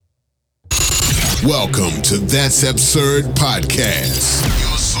Welcome to That's Absurd Podcast,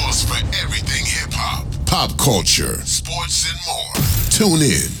 your source for everything hip-hop, pop culture, sports, and more. Tune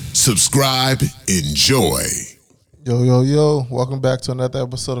in, subscribe, enjoy. Yo. Welcome back to another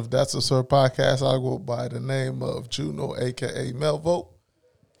episode of That's Absurd Podcast. I go by the name of Juno, a.k.a. Melvo.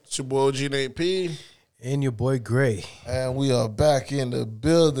 It's your boy OG Nate P. And your boy Gray. And we are back in the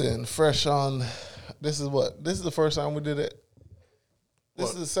building, fresh on. This is the first time we did it.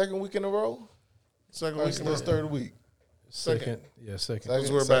 This is the second week in a row? Second Or week in a this row. third week? Second.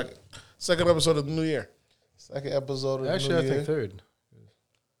 Because we're back. Second episode of the new year. Second episode of Actually, the I new year. think third.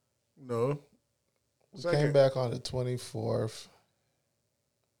 No. We came back on the 24th,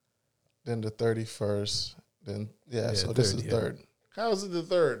 then the 31st, then, so this is third. How is it the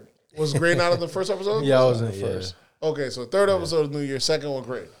third? Was Gray not in the first episode? Yeah, I was in the the first. first. Okay, so third episode of New Year, second one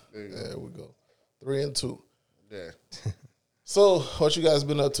Gray. There you go. There we go. 3 and 2. Yeah. So, what you guys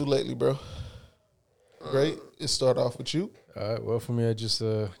been up to lately, bro? Great. Let's start off with you. All right. Well, for me, I just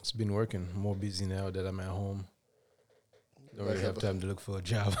been working. I'm more busy now that I'm at home. Don't really have time to look for a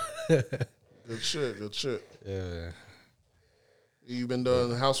job. Good shit. Yeah. You been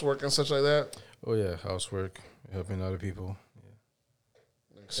doing housework and such like that? Oh yeah, housework, helping other people.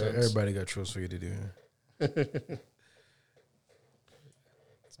 Makes sense. Everybody got chores for you to do. It's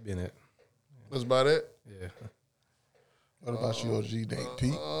been it. That's about it? Yeah. What about you, OG Nate P?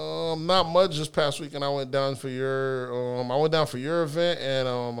 Not much. This past weekend I went down for your event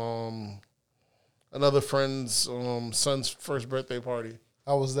and another friend's son's first birthday party.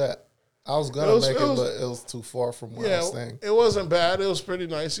 How was that? I was gonna make it, but it was too far from where I was staying. It wasn't bad. It was pretty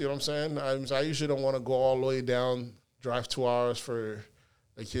nice. You know what I'm saying? I usually don't want to go all the way down, drive 2 hours for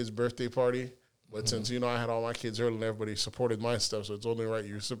a kid's birthday party. But since, I had all my kids early and everybody supported my stuff, so it's only right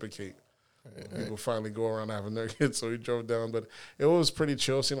you reciprocate. People finally go around having their kids, so we drove down. But it was pretty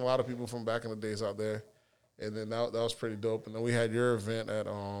chill. Seen a lot of people from back in the days out there. And then that was pretty dope. And then we had your event at,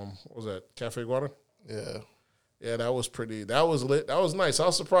 what was that, Cafe Guarda? Yeah. Yeah, that was lit. That was nice. I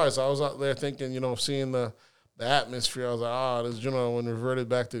was surprised. I was out there thinking, seeing the atmosphere. I was like, this, when reverted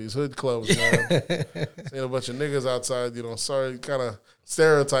back to these hood clubs, man. Seeing a bunch of niggas outside, sorry, kind of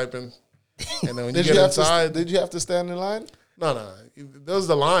stereotyping. And then when you get inside. Did you have to stand in line? No. There was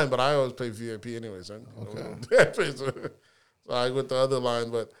the line, but I always pay VIP anyways. Okay. So I went the other line,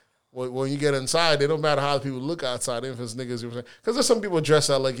 but when you get inside, it don't matter how people look outside, if it's niggas, because there's some people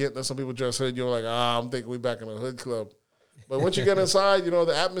dress elegant, there's some people dress hood, you're like, I'm thinking we back in a hood club. But once you get inside,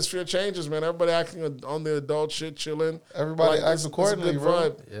 the atmosphere changes, man. Everybody acting on the adult shit, chilling. Everybody acts accordingly,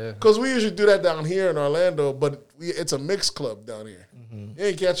 bro. Yeah. Because we usually do that down here in Orlando, but it's a mixed club down here. Mm-hmm. You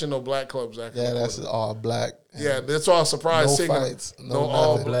ain't catching no black clubs acting. Yeah, that's all black. Yeah, that's all surprise. No fights. No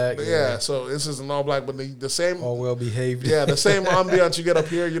all black. Yeah, so this is an all black, but the same. All well behaved. Yeah, the same ambiance you get up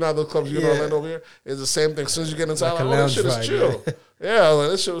here, those clubs you get in Orlando over here, is the same thing. As soon as you get inside, Like this shit is chill. Yeah,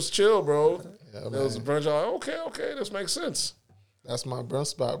 this shit was chill, bro. Yeah, there was a brunch. I'm like, okay, this makes sense. That's my brunch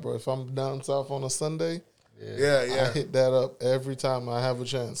spot, bro. If I'm down south on a Sunday, yeah. I hit that up every time I have a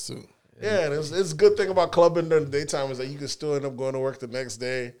chance to. Yeah, and it's a good thing about clubbing during the daytime is that you can still end up going to work the next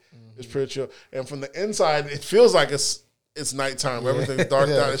day. Mm-hmm. It's pretty chill. And from the inside, it feels like it's nighttime. Everything's dark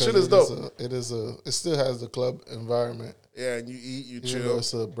down. Shit is dope. It still has the club environment. Yeah, and you eat, you even chill. Though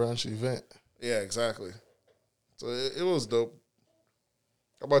it's a brunch event. Yeah, exactly. So it was dope.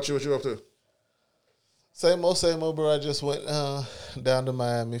 How about you? What you up to? Same old, bro. I just went down to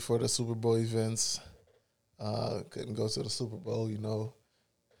Miami for the Super Bowl events. Couldn't go to the Super Bowl,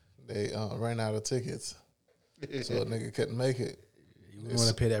 They ran out of tickets. So a nigga couldn't make it. You wouldn't want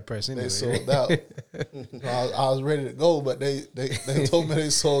to pay that price anyway. They sold out. I was ready to go, but they told me they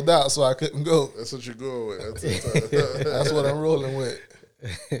sold out, so I couldn't go. That's what you're going with. That's what I'm rolling with.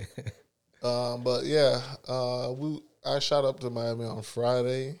 But yeah, I shot up to Miami on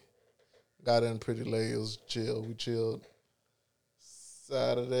Friday. Got in pretty late. It was chill. We chilled.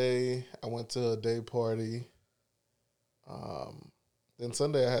 Saturday, I went to a day party. Then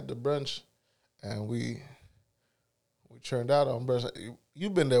Sunday, I had the brunch, and we turned out on brunch.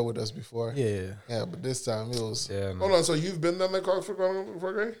 You've been there with us before. Yeah. Yeah, but this time it was... Yeah, Hold on, so you've been down there for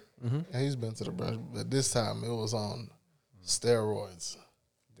Gray? Mm-hmm. Yeah, he's been to the brunch, but this time it was on steroids.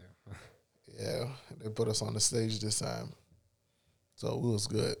 Yeah, they put us on the stage this time. So it was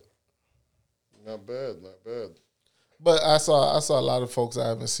good. Not bad. But I saw a lot of folks I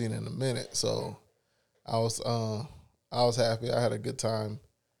haven't seen in a minute, so I was happy. I had a good time.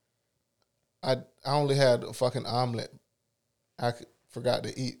 I only had a fucking omelet. I forgot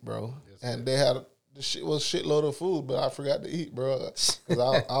to eat, bro. And they had the shit was shitload of food, but I forgot to eat, bro. Because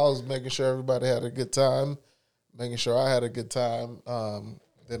I was making sure everybody had a good time, making sure I had a good time.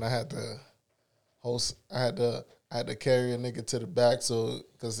 Then I had to host. I had to carry a nigga to the back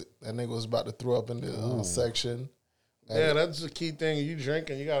because that nigga was about to throw up in the section. Yeah, that's the key thing. You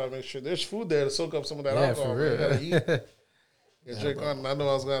drinking, you gotta make sure there's food there to soak up some of that alcohol. For real. You gotta eat. You drink on. I know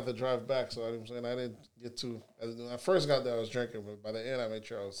I was gonna have to drive back, so I didn't get to. When I first got there, I was drinking, but by the end, I made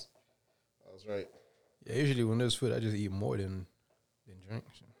sure I was right. Yeah, usually when there's food, I just eat more than drink.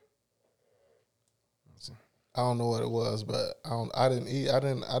 I don't know what it was, but I didn't eat. I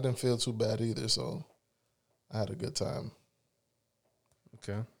didn't feel too bad either, so I had a good time.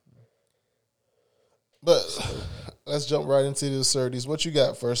 Okay. But let's jump right into the absurdities. What you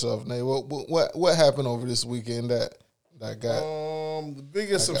got first off, Nate? What happened over this weekend that got? The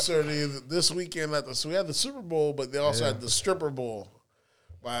biggest absurdity this weekend so we had the Super Bowl, but they also had the Stripper Bowl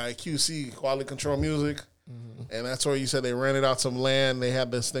by QC, Quality Control Music, and that's where you said they rented out some land. They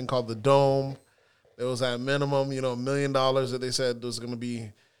had this thing called the Dome. It was at minimum, $1 million that they said was going to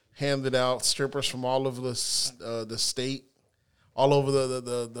be handed out. Strippers from all over the state. All over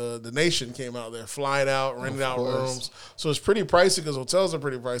the nation came out there, flying out, rented out rooms. So it's pretty pricey because hotels are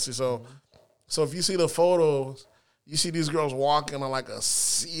pretty pricey. So if you see the photos, you see these girls walking on like a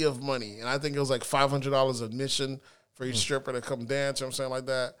sea of money. And I think it was like $500 admission for each stripper to come dance or something like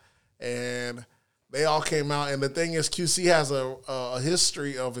that. And they all came out. And the thing is, QC has a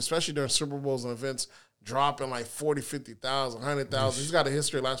history of, especially during Super Bowls and events, dropping like 40, 50,000, 100,000. He's got a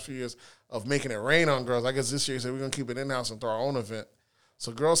history the last few years of making it rain on girls. I guess this year he said we're going to keep it in-house and throw our own event.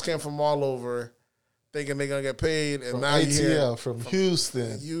 So girls came from all over thinking they're going to get paid. And from now you hear ATL, from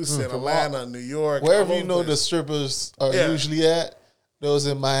Houston, Atlanta, New York. Wherever you know the strippers are usually at, those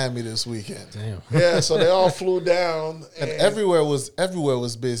in Miami this weekend. Damn. Yeah, so they all flew down. And everywhere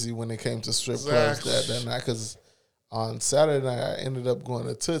was busy when it came to strip clubs that night. Because on Saturday night, I ended up going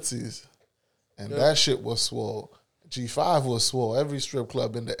to Tootsie's. And that shit was swole. G5 was swole. Every strip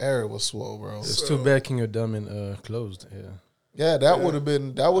club in the area was swole, bro. It's too bad King of Diamond closed. Yeah, that would have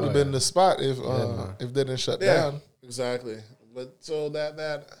been been the spot if they didn't shut down. Exactly. But so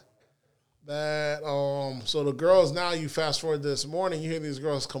so the girls now, you fast forward this morning, you hear these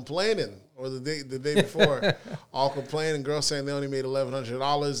girls complaining, or the day before, all complaining. Girls saying they only made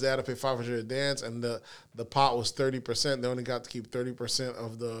 $1,100. They had to pay $500 a dance, and the pot was 30%. They only got to keep 30%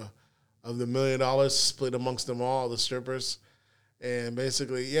 of the $1 million split amongst them all, the strippers. And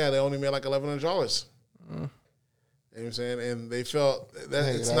basically, they only made like $1,100. You know what I'm saying? And they felt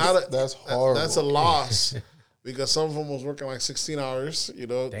that that's horrible. That's a loss because some of them was working like 16 hours,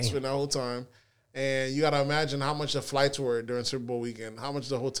 spending that whole time. And you got to imagine how much the flights were during Super Bowl weekend, how much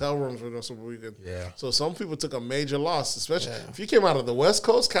the hotel rooms were during Super Bowl weekend. Yeah. So some people took a major loss, especially if you came out of the West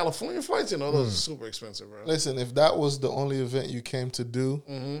Coast, California flights, those are super expensive, bro. Listen, if that was the only event you came to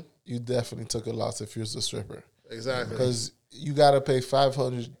do, you definitely took a loss if you was a stripper. Exactly. Because you got to pay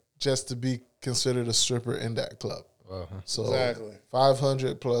 $500 just to be considered a stripper in that club. So exactly.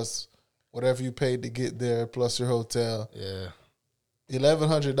 $500 plus whatever you paid to get there, plus your hotel. Yeah.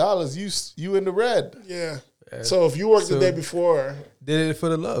 $1,100, you in the red. Yeah. So if you worked the day before, did it for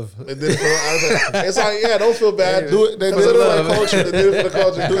the love. It's like, don't feel bad. Do it. They did Consider it like culture. They did it for the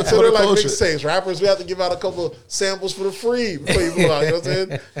culture. Do it for Consider the like culture. mixtapes. Rappers, we have to give out a couple samples for the free before you go out. You know what I'm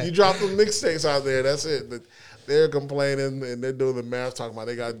saying? You drop the mixtapes out there. That's it. But they're complaining and they're doing the math, talking about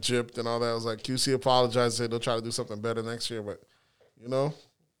they got gypped and all that. I was like, QC apologized, said they'll try to do something better next year. But,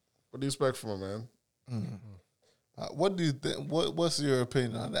 what do you expect from them, man? What do you think? What's your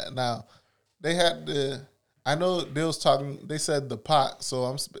opinion on that? Now, they had I know they was talking. They said the pot,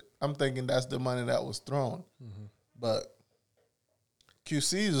 so I'm thinking that's the money that was thrown. But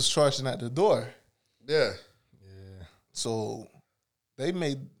QC was charging at the door. Yeah. So they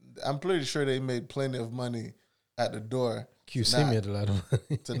made. I'm pretty sure they made plenty of money at the door. QC made a lot of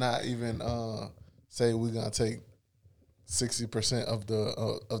money to not even say we're gonna take 60% of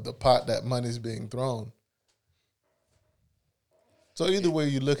the pot that money's being thrown. So either way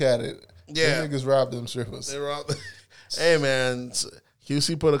you look at it, them niggas robbed them strippers. They robbed. Hey man,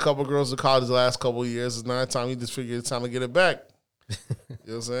 QC put a couple girls to college the last couple of years. It's not time. He just figured it's time to get it back. You know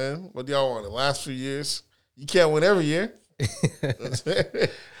what I'm saying? What do y'all want? The last few years, you can't win every year.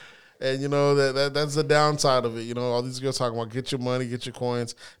 And that's the downside of it. All these girls talking about get your money, get your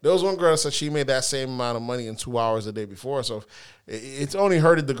coins. There was one girl that said she made that same amount of money in 2 hours the day before. So it's only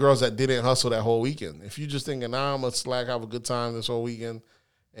hurted the girls that didn't hustle that whole weekend. If you're just thinking, I'm gonna slack, have a good time this whole weekend,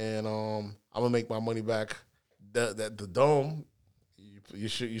 and I'm gonna make my money back, the Dome, you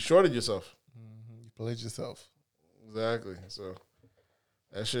shorted yourself. You played yourself. Exactly. So.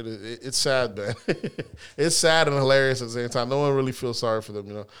 That shit it's sad, man. It's sad and hilarious at the same time. No one really feels sorry for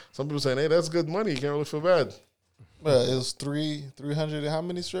them, Some people saying, hey, that's good money. You can't really feel bad. Well, it was 300 and how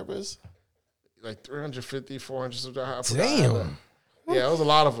many strippers? like 350, 400 something. I forgot. Damn. Yeah, it was a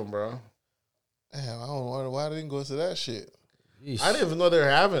lot of them, bro. Damn, I don't know why I didn't go to that shit. Yeesh. I didn't even know they were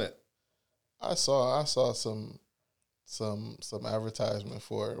having it. I saw some advertisement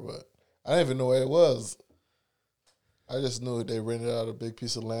for it, but I didn't even know where it was. I just knew they rented out a big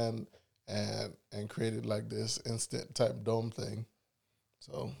piece of land and created like this instant type dome thing.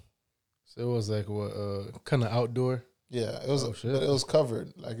 So So it was like what kind of outdoor? yeah, it was, Oh, shit. but it was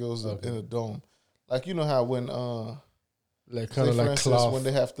covered like it was Okay. in a dome. Like you know how when Like say kind of for like instance, cloth. when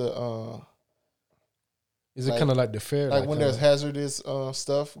they have to Is it like- kind of like the fair? like when there's kinda- hazardous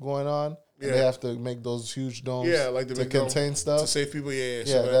stuff going on, and they Yeah. have to make those huge domes Yeah, like the to big dome contain to stuff. save people. Yeah,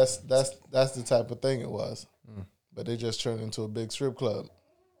 Yeah, so that's the type of thing it was. Mm. But they just turned into a big strip club.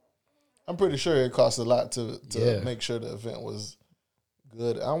 I'm pretty sure it cost a lot to Yeah. make sure the event was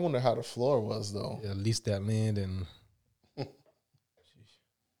good. I wonder how the floor was though. Yeah, lease that land and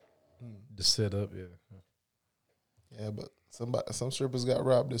the setup. Yeah. Yeah, but some strippers got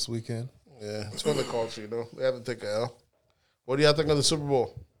robbed this weekend. yeah, it's for the culture, you know. They have to take a L. What do y'all think of the Super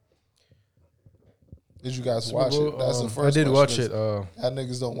Bowl? Did you guys Super watch Bowl, it? That's the I first. did question watch is, it. Y'all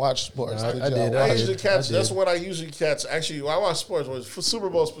niggas don't watch sports. Nah, I y'all did. watch I it? usually catch. I That's did. what I usually catch. Actually, I watch sports. Was for Super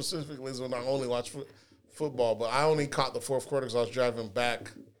Bowl specifically is when I only watch football. But I only caught the fourth quarter because I was driving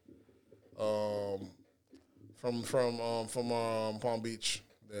back, from Palm Beach.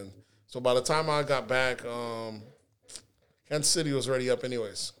 Then so by the time I got back, Kansas City was already up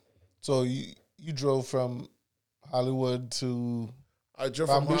anyways. So you drove from Hollywood to I drove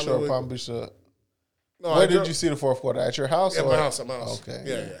Palm from Beach or Hollywood. Palm Beach to No, where I did drove- you see the fourth quarter? At your house? At or? my house, at my house. Okay.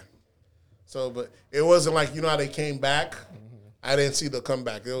 Yeah. So, but it wasn't like, you know how they came back? I didn't see the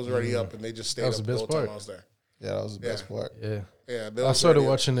comeback. It was already up, and they just stayed That was up the the best whole time part. I was there. Yeah, that was the best part. Yeah. Yeah, they I was started already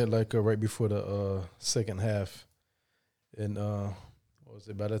up. watching it like right before the second half, and what was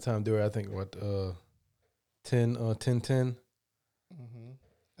it? By the time they were, I think 10-10. And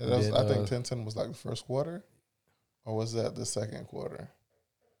that was, then, I think 10-10 was like the first quarter, or was that the second quarter?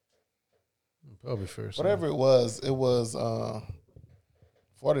 Probably first. Whatever it was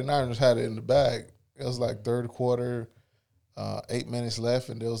 49ers had it in the bag. It was like third quarter, 8 minutes left,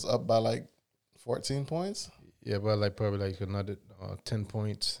 and it was up by like 14 points. Yeah, but like probably like another 10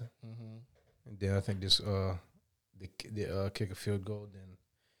 points, and then I think this they kick a field goal, then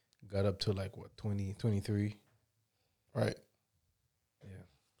got up to like what 20, 23. Right.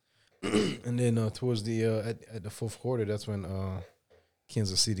 Yeah, and then towards the at the fourth quarter, that's when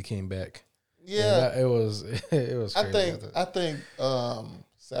Kansas City came back. Yeah, it was it was. Crazy. I think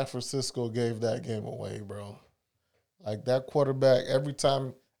San Francisco gave that game away, bro. Like that quarterback, every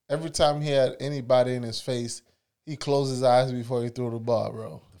time he had anybody in his face, he closed his eyes before he threw the ball,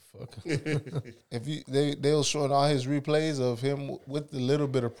 bro. Fuck. If you they was showing all his replays of him with a little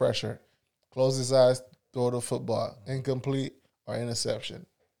bit of pressure, close his eyes, throw the football, incomplete or interception.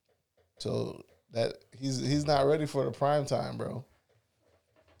 So that he's not ready for the prime time, bro.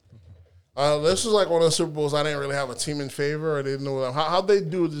 This was like one of the Super Bowls I didn't really have a team in favor. I didn't know how'd they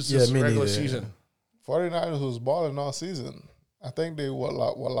do this Me regular neither. season. 49ers was balling all season. I think they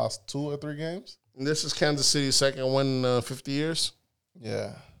lost 2 or 3 games. And this is Kansas City's second win in 50 years.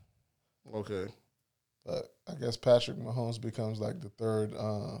 Yeah. Okay. But I guess Patrick Mahomes becomes like the third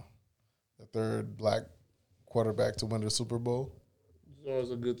black quarterback to win the Super Bowl. It's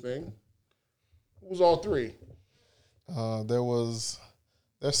always a good thing. Who's all three? There's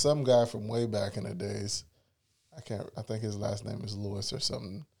some guy from way back in the days. I think his last name is Lewis or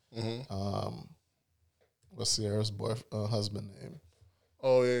something. What's Sierra's husband name?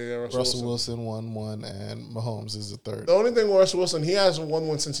 Oh, yeah, Russell Wilson won one, and Mahomes is the third. The only thing with Russell Wilson, he hasn't won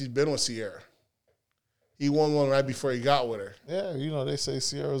one since he's been with Sierra. He won one right before he got with her. Yeah, they say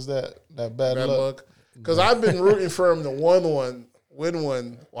Sierra's that bad Bad luck. luck. Because I've been rooting for him to win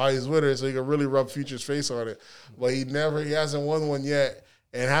one while he's with her so he can really rub Future's face on it. But he hasn't won one yet.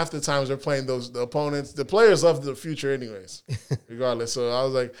 And half the times they're playing the opponents. The players love the Future anyways, regardless. So I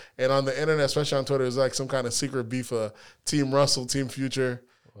was like, and on the internet, especially on Twitter, it was like some kind of secret beef of Team Russell, Team Future.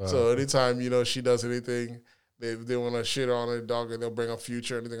 Wow. So anytime, she does anything, they want to shit on her dog and they'll bring up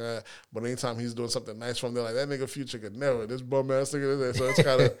Future or anything like that. But anytime he's doing something nice for them, they're like, that nigga Future could never. This bum ass nigga. So it's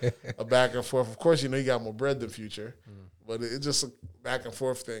kind of a back and forth. Of course, he got more bread than Future. But it's just a back and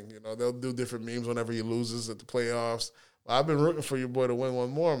forth thing. They'll do different memes whenever he loses at the playoffs. I've been rooting for your boy to win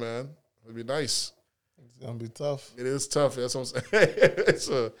one more, man. It'd be nice. It's gonna be tough. It is tough. That's what I'm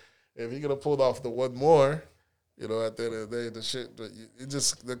saying. If he could have pulled off the one more, at the end of the day, the shit. But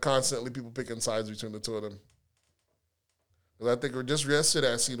they're constantly people picking sides between the two of them. Because I think just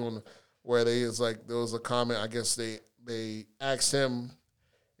yesterday I seen one where there was a comment. I guess they asked him,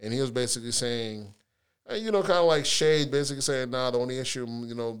 and he was basically saying, kind of like shade, basically saying, nah, the only issue,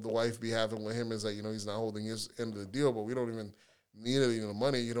 the wife be having with him is that, he's not holding his end of the deal, but we don't even need any of the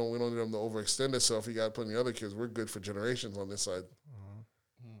money. We don't need him to overextend himself. He got plenty of other kids. We're good for generations on this side.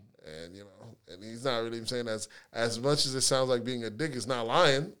 And, and he's not really saying as much as it sounds like being a dick, he's not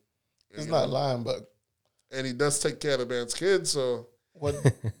lying. He's not lying, but. And he does take care of the man's kids, so.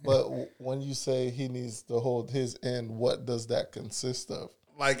 But when you say he needs to hold his end, what does that consist of?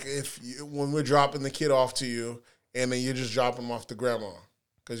 Like when we're dropping the kid off to you and then you just drop him off to grandma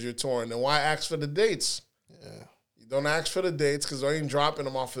because you're torn, then why ask for the dates? Yeah. You don't ask for the dates because I ain't dropping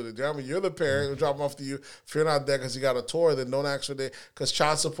them off to the grandma. You're the parent who drop them off to you. If you're not there because you got a tour, then don't ask for the because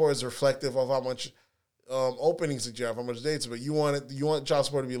child support is reflective of how much openings that you have, how much dates. But you want child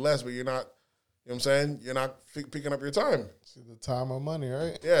support to be less, but you're not. You know what I'm saying? You're not picking up your time. See the time or money,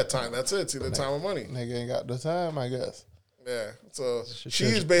 right? Yeah, time. That's it. See the time or money. Nigga ain't got the time, I guess. Yeah. So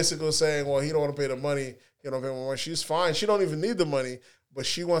she's basically saying, well, he don't want to pay the money. He don't pay the money. She's fine. She don't even need the money, but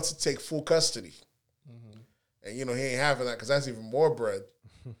she wants to take full custody. And, he ain't having that because that's even more bread.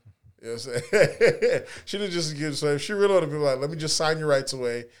 You know what I'm saying? She didn't just give, so if she really want to be like, let me just sign your rights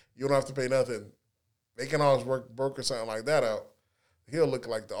away. You don't have to pay nothing. They can always broker something like that out. He'll look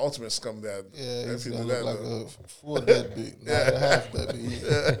like the ultimate scumbag. Yeah, he's gonna look like a full deadbeat, not a half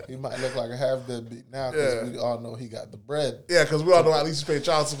deadbeat. He might look like a half deadbeat now because we all know he got the bread. Yeah, because we all know at least he paid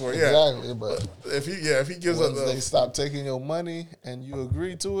child support. Yeah, exactly. But if he gives up, they stop taking your money and you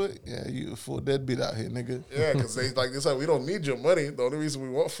agree to it, you a full deadbeat out here, nigga. Yeah, because they like this. We don't need your money. The only reason we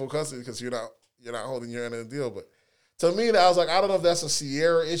want full custody is because you're not holding your end of the deal. But to me, I was like, I don't know if that's a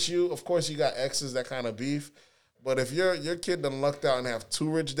Sierra issue. Of course, you got exes that kind of beef. But if your kid done lucked out and have two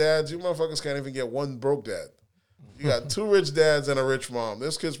rich dads, you motherfuckers can't even get one broke dad. You got two rich dads and a rich mom.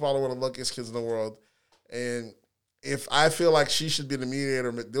 This kid's probably one of the luckiest kids in the world. And if I feel like she should be the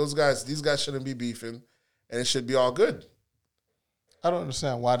mediator, these guys shouldn't be beefing, and it should be all good. I don't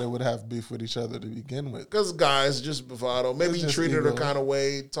understand why they would have beef with each other to begin with. Because guys, just bravado. Maybe he treated her kind of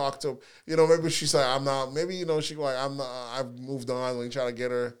way, talked to her. Maybe she's like, I'm not. Maybe, she like, I'm not. I've moved on. When you try to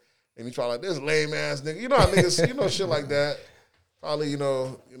get her. And he probably like, this lame ass nigga. You know how niggas, shit like that. Probably,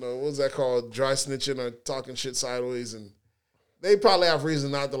 what's that called? Dry snitching or talking shit sideways. And they probably have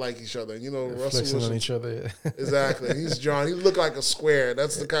reason not to like each other. And, Russell flexing on each other. Exactly. And he's John. He look like a square.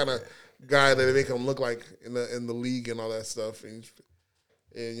 That's the kind of guy that they make him look like in the league and all that stuff. And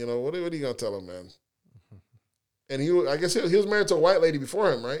what are you going to tell him, man? And I guess he was married to a white lady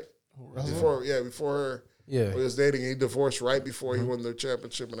before him, right? Before her. Yeah, he was dating. He divorced right before he won the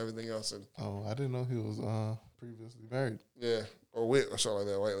championship and everything else. And I didn't know he was previously married. Yeah, or something like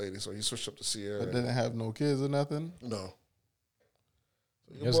that, white lady. So he switched up to Sierra. But didn't have no kids or nothing. No.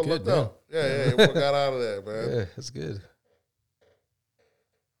 So that's good, man. Yeah, he got out of there, man. Yeah, that's good.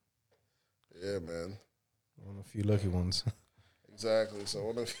 Yeah, man. One of a few lucky ones. Exactly. So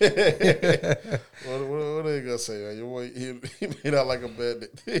what are they gonna say, man? Your boy, he made out like a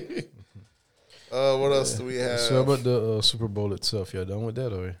bandit. What else do we have? So about the Super Bowl itself? Y'all done with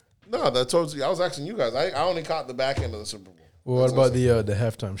that or? No, that told you. I was asking you guys. I only caught the back end of the Super Bowl. Well, what about the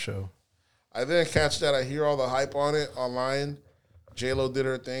halftime show? I didn't catch that. I hear all the hype on it online. J-Lo did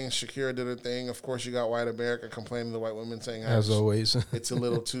her thing. Shakira did her thing. Of course, you got white America complaining to white women saying, as always, it's a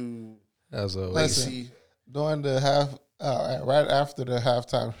little too as always. lacy. During the right after the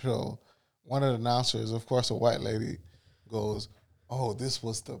halftime show, one of the announcers, of course, a white lady, goes, "Oh, this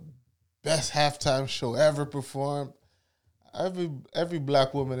was the best halftime show ever performed." Every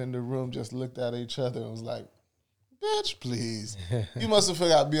black woman in the room just looked at each other and was like, "Bitch, please. You must have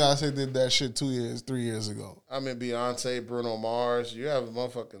forgot Beyonce did that shit 3 years ago." I mean, Beyonce, Bruno Mars. You have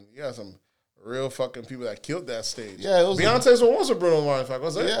some real fucking people that killed that stage. Yeah, it was Beyonce's one was a Bruno Mars, in fact,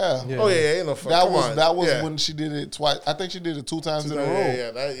 was it? Yeah. Oh yeah, ain't no fuck. That was when she did it twice. I think she did it 2 times in a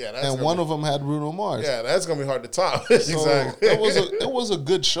row. That's and one of them had Bruno Mars. Yeah, that's gonna be hard to top. Exactly. It was a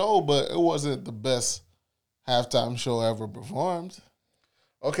good show, but it wasn't the best halftime show ever performed.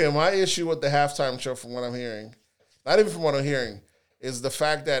 Okay, my issue with the halftime show, from what I'm hearing, not even from what I'm hearing, is the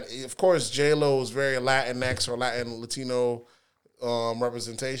fact that, of course, J-Lo is very Latinx or Latino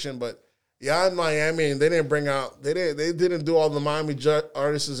representation, but in Miami, and they didn't do all the Miami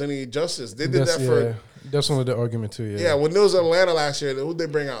artists any justice. They did that for. That's one of the argument too. Yeah, when it was Atlanta last year, who'd they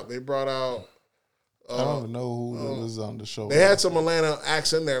bring out? They brought out. I don't know who was on the show. They had some Atlanta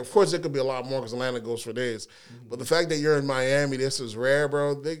acts in there. Of course, there could be a lot more because Atlanta goes for days. Mm-hmm. But the fact that you're in Miami, this is rare,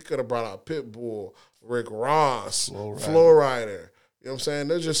 bro. They could have brought out Pitbull, Rick Ross, Flo Rida. You know what I'm saying?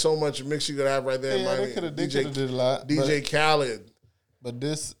 There's just so much mix you could have right there in Miami. They could have did a lot. DJ Khaled. But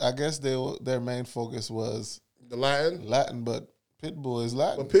this, I guess their main focus was the Latin, but Pitbull is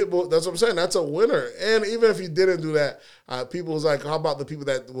Latin. But Pitbull, that's what I'm saying. That's a winner. And even if he didn't do that, people was like, how about the people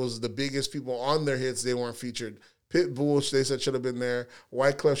that was the biggest people on their hits? They weren't featured. Pitbull, they said, should have been there.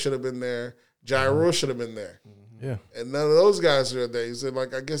 Wyclef should have been there. Ja Rule should have been there. Yeah. And none of those guys are there. He said,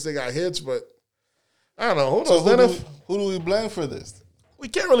 like, I guess they got hits, but I don't know. Who knows? Who do we blame for this? We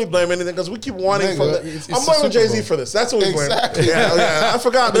can't really blame anything because we keep wanting from it's I'm blaming Jay-Z for this. That's what we blame. Yeah, I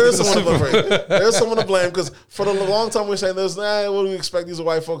forgot. There is someone to blame. There's someone to blame because for the long time we're saying what do we expect? These are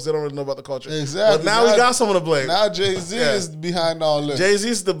white folks that don't really know about the culture. Exactly. But now we got someone to blame. Now Jay-Z is behind all this.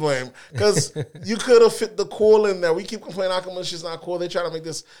 Jay-Z's to blame because you could have fit the cool in there. We keep complaining how come this shit's not cool. They try to make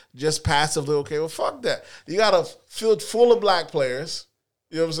this just passively okay. Well, fuck that. You got a field full of black players.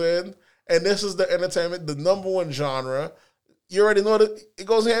 You know what I'm saying? And this is the entertainment, the number one genre. You already know that it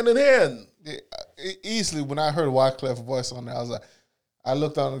goes hand in hand. Yeah, easily, when I heard Wyclef voice on there, I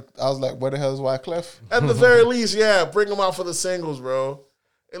looked on, I was like, where the hell is Wyclef? At the very least, yeah, bring him out for the singles, bro.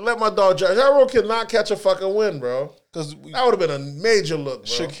 And let my dog Josh. Ja Rule cannot catch a fucking win, bro. Because that would have been a major look,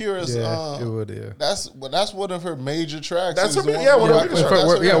 bro. Shakira's, it would, yeah. That's one of her major tracks. That's one of her biggest tracks.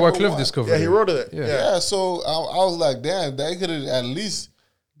 Wyclef discovered. Yeah, he wrote it. Yeah, so I was like, damn, they could have at least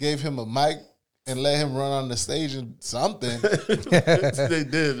gave him a mic and let him run on the stage and something. They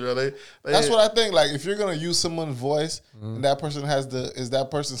did, really. That's what I think. Like, if you're gonna use someone's voice and that person is that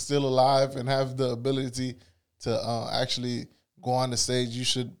person still alive and have the ability to actually go on the stage, you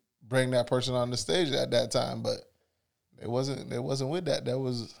should bring that person on the stage at that time. But it wasn't with that. There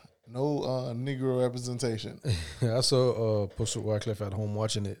was no Negro representation. I saw Pusha Wyclef at home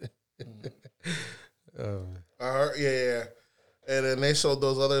watching it. I heard, yeah. And then they showed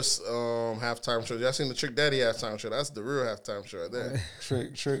those other halftime shows. Y'all seen the Trick Daddy halftime show? That's the real halftime show right there.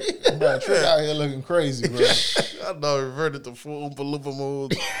 Trick out here looking crazy, bro. I know, reverted to full Oompa Loompa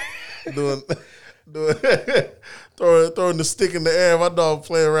mode. doing throwing the stick in the air. My dog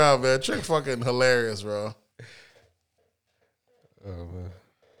play around, man. Trick fucking hilarious, bro. Oh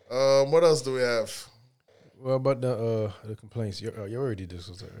man. What else do we have? What about the complaints? You already did this,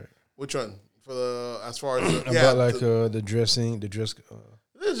 was that right? Which one? For the as far as the dressing, the dress.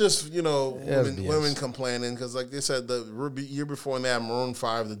 It's just women complaining because like they said the year before they had Maroon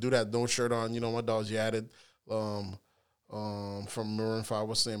 5, the dude had no shirt on. You know, my dog's added from Maroon 5.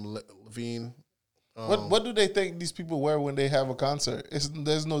 What's his name? Levine. What do they think these people wear when they have a concert?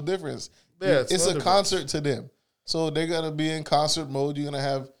 There's no difference. Yeah, it's a concert to them, so they're gonna be in concert mode. You're gonna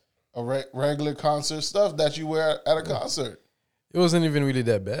have a regular concert stuff that you wear at a concert. It wasn't even really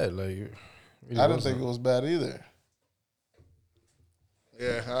that bad. Like. I didn't think it was bad either.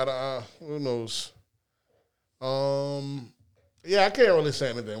 Yeah, who knows? Yeah, I can't really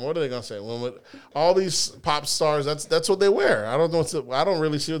say anything. What are they gonna say? When all these pop stars, that's what they wear. I don't know. I don't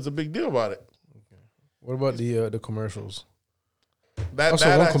really see what's a big deal about it. Okay. What about the commercials? That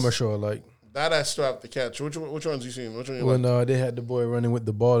one commercial I like. That I still have to catch. Which ones you seen? Which one you when like? They had the boy running with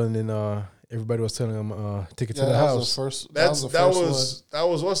the ball and then everybody was telling him take it to the house. That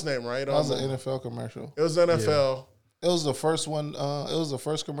was what's name, right? That was an NFL commercial. It was NFL. Yeah. It was the first one. It was the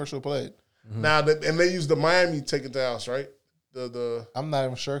first commercial played. Mm-hmm. Now and they used the Miami take it to the house, right? I'm not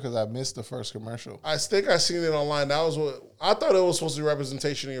even sure because I missed the first commercial. I think I seen it online. That was what I thought it was supposed to be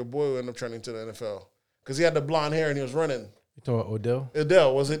representation of your boy who ended up turning to the NFL because he had the blonde hair and he was running. You talking about Odell?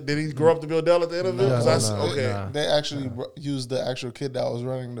 Odell, was it? Did he grow up to be Odell at the end of it? No. They actually used the actual kid that was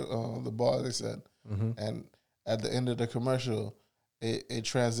running the ball, they said. Mm-hmm. And at the end of the commercial, it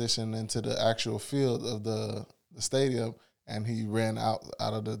transitioned into the actual field of the stadium, and he ran out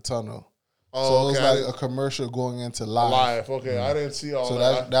of the tunnel. Oh, so it was like a commercial going into live. Okay. I didn't see all so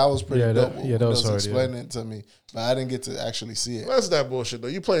that. that was pretty dope. That was hard, explaining it to me, but I didn't get to actually see it. That's that bullshit, though.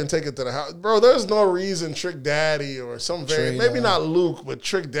 You playing Take It to the House. Bro, there's no reason Trick Daddy or some maybe not Luke, but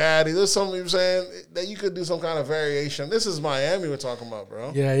Trick Daddy. There's something you're saying that you could do some kind of variation. This is Miami we're talking about,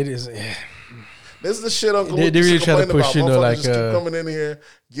 bro. Yeah, it is. Yeah. This is the shit Uncle Luke really try to push, about. Just keep coming in here,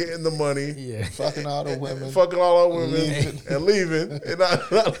 getting the money, fucking all the women, and leaving, and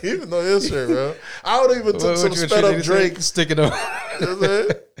not leaving no history, bro. I would have even took some sped up Drake, stick it up.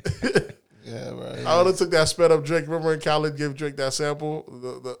 Yeah, right. I would have took that sped up Drake. Remember when Khaled gave Drake that sample?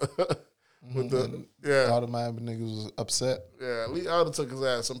 All the Miami niggas was upset. Yeah, I would have took his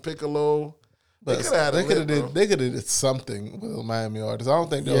ass some Piccolo. But they could have did something with a Miami artist. I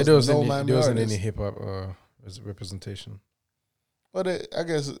don't think there was no Miami artist. There wasn't any hip hop representation. But I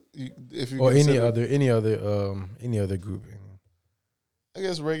guess if you or any other group. I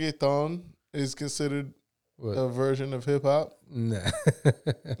guess reggaeton is considered a version of hip hop. Nah.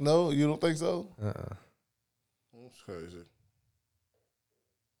 No, you don't think so? That's crazy.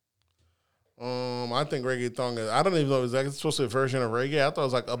 I think reggaeton is. I don't even know. Is that supposed to be a version of reggae? I thought it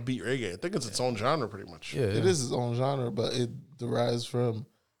was like upbeat reggae. I think it's its own genre, pretty much. Yeah, It is its own genre, but it derives from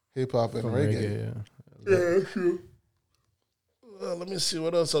hip hop and reggae. Yeah, true. Let me see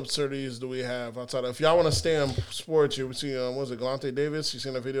what else absurdities do we have outside. If y'all want to stay on sports, you see, what was it, Galante Davis? You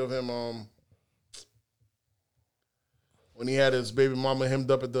seen a video of him when he had his baby mama hemmed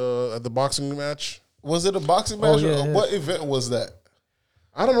up at the boxing match? Was it a boxing match? yeah, or yeah. What event was that?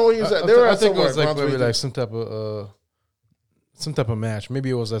 I don't know where he was at. They I, were I at think it somewhere. was like Bronx maybe region. like some type of match. Maybe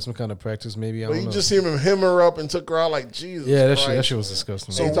it was like some kind of practice. Maybe I But don't you know. just see him hem her up and took her out like Jesus. Yeah, that Christ, shit was man.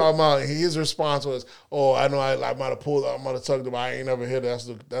 disgusting. So he talking about his response was, "Oh, I know I might have pulled, I might have tugged her, but I ain't never hit her.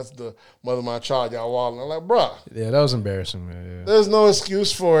 That's the mother of my child. Y'all wilding." I'm like, bruh, Yeah, that was embarrassing, man. Yeah. there's no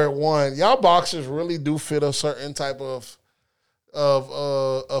excuse for it. One, y'all boxers really do fit a certain type of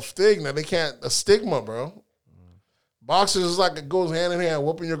thing that they can't, a stigma, bro. Boxers is like it goes hand in hand.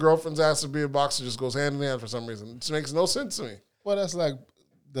 Whooping your girlfriend's ass to be a boxer just goes hand in hand for some reason. It just makes no sense to me. Well, that's like,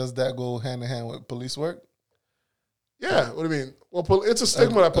 does that go hand in hand with police work? Yeah, what do you mean? Well, it's a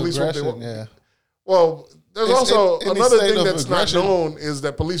stigma that police whoop their Aggression, wife. yeah. Well, there's It's also any another state thing of that's aggression. not known is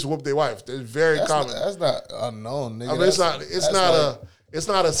that police whoop their wife. It's very common. That's not unknown, nigga. I mean, it's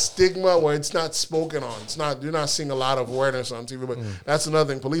not a stigma where it's not spoken on. It's not, you're not seeing a lot of awareness on TV. But that's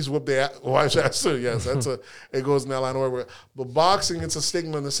another thing. Police whoop their wives' ass too. Yes, it goes in that line of work. But boxing, it's a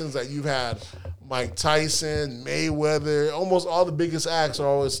stigma in the sense that you've had Mike Tyson, Mayweather, almost all the biggest acts are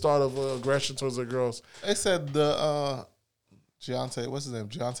always start of aggression towards their girls. They said the Giante, what's his name?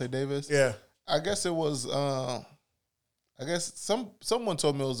 Giante Davis. Yeah. I guess it was. I guess someone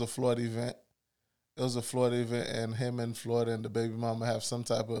told me it was a Florida event. It was a Florida event, and him and Florida and the baby mama have some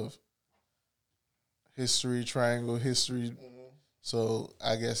type of triangle history. So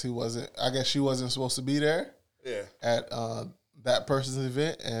I guess she wasn't supposed to be there. Yeah. At that person's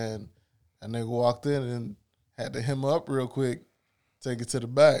event, and a nigga walked in and had to hem her up real quick, take it to the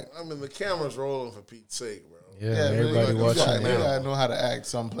back. I mean, the camera's rolling for Pete's sake, bro. Yeah, everybody you watching. gotta, man. you gotta know how to act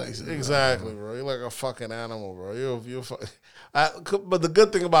some places. Exactly, bro. You're like a fucking animal, bro. But the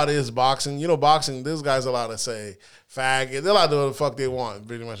good thing about it is boxing. You know, boxing, this guy's allowed to say faggot. They're allowed to do what the fuck they want,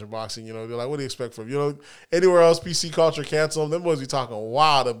 pretty much in boxing. You know, they're like, what do you expect from, you know, anywhere else, PC culture, cancel them. Them boys be talking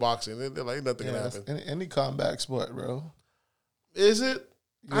wild at boxing. They're like, nothing can happen. Any combat sport, bro. Is it?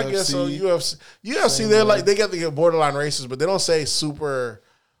 I UFC, guess so. UFC, they're like, they get the borderline racist, but they don't say super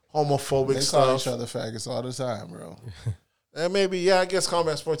homophobic They call stuff. each other faggots all the time, bro. And maybe, yeah, I guess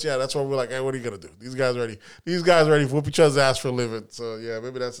combat sports, yeah, that's why we're like, hey, what are you gonna do? These guys ready to whoop each other's ass for a living. So yeah,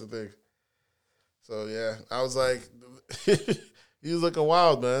 maybe that's the thing. So yeah, I was like, he was looking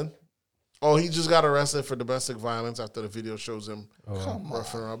wild, man. Oh, he just got arrested for domestic violence after the video shows him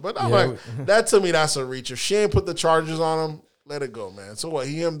roughing around. But I'm like, that to me, that's a reach. If she ain't put the charges on him, let it go, man. So what?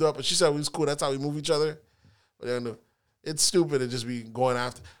 He hemmed up, and she said we was cool. That's how we move each other. But then it's stupid to just be going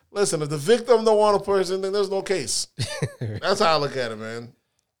after. Listen, if the victim don't want a person, then there's no case. That's how I look at it, man.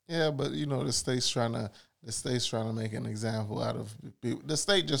 Yeah, but you know the state's trying to make an example out of people. The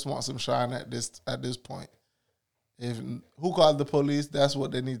state just wants some shine at this point. If who called the police, that's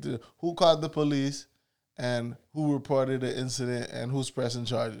what they need to do. Who called the police, and who reported the incident, and who's pressing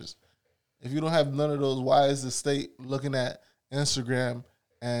charges. If you don't have none of those, why is the state looking at Instagram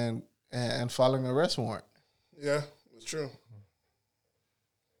and filing an arrest warrant? Yeah, it's true.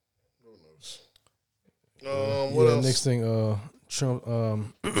 What else? Next thing, Trump.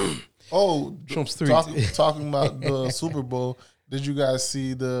 Trump's three. Talking about the Super Bowl. Did you guys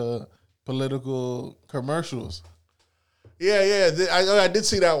see the political commercials? Yeah. I did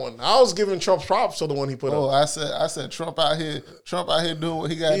see that one. I was giving Trump props for the one he put up. I said Trump out here doing what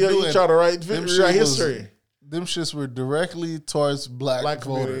he got to do. He tried to write history. Them shits were directly towards black voters.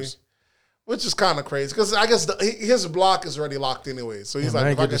 Community. Which is kind of crazy because I guess his block is already locked anyway. So he's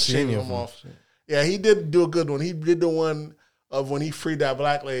like, if I can shave him off. Yeah, he did do a good one. He did the one of when he freed that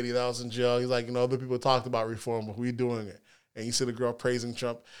black lady that was in jail. He's like, other people talked about reform, but we doing it. And you see the girl praising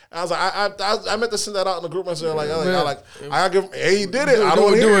Trump. And I was like, I meant to send that out in the group myself. I give him, hey, he did it. I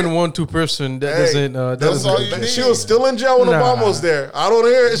don't hear it. Doing 1-2 person that doesn't. That's all you need. She was still in jail when Obama was there. I don't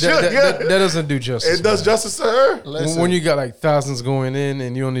hear it. That doesn't do justice. It does justice to her. When you got like thousands going in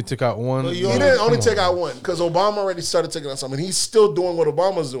and you only took out one. He didn't only take out one because Obama already started taking out some. And he's still doing what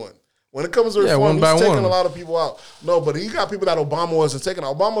Obama's doing. When it comes to reform, he's taking a lot of people out. No, but he got people that Obama wasn't taking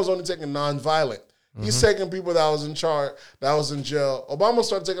out. Obama was only taking nonviolent. He's taking people that was in charge, that was in jail. Obama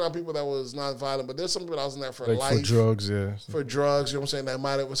started taking out people that was nonviolent, but there's some people that was in there for life. For drugs, yeah. For drugs, you know what I'm saying? That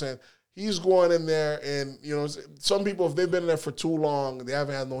might have was saying he's going in there and, some people, if they've been in there for too long, they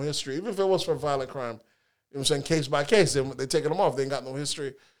haven't had no history. Even if it was for violent crime, you know what I'm saying? Case by case, they're taking them off. They ain't got no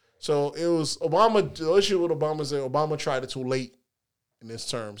history. So it was Obama. The issue with Obama is that Obama tried it too late in his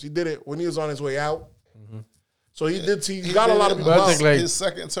terms. He did it when he was on his way out. So he did. He got a lot of people. But I think, like, his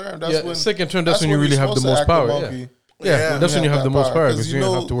second term. That's when second term. That's when you really have the most power. Yeah, that's when you have the most power because you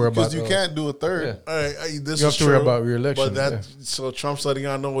don't have to worry about. Because you can't do a third. This you have is to worry true, about re-election. But so Trump's letting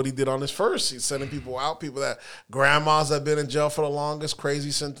y'all know what he did on his first. He's sending people out, people that grandmas that been in jail for the longest, crazy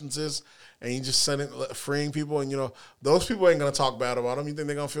sentences, and he just freeing people. And those people ain't gonna talk bad about him. You think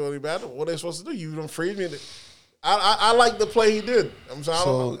they're gonna feel any bad? What are they supposed to do? You done freed me. I like the play he did. I'm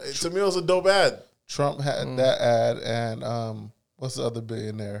sorry. To me, it was a dope ad. Trump had that ad, and what's the other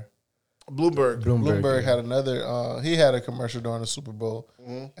billionaire? Bloomberg had another. He had a commercial during the Super Bowl,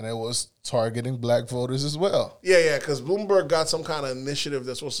 and it was targeting black voters as well. Yeah, because Bloomberg got some kind of initiative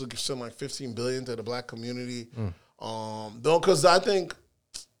that's supposed to send like $15 billion to the black community. Because I think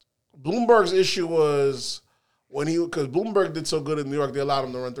Bloomberg's issue was because Bloomberg did so good in New York, they allowed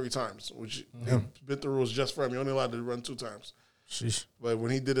him to run 3 times, which bit the rules just for him. He only allowed to run 2 times. Sheesh. But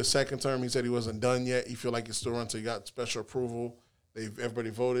when he did his second term, he said he wasn't done yet. He feel like he still run, so he got special approval. Everybody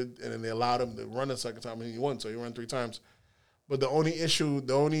voted, and then they allowed him to run a second time, and he won, so he ran 3 times. But the only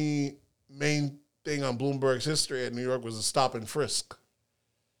main thing on Bloomberg's history at New York was a stop and frisk.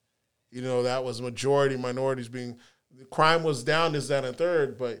 That was minorities being, crime was down, this, that, and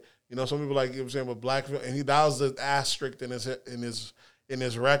third, but some people like saying, but black, and that was the asterisk in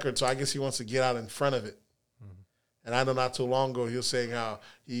his record. So I guess he wants to get out in front of it. And I know not too long ago he was saying how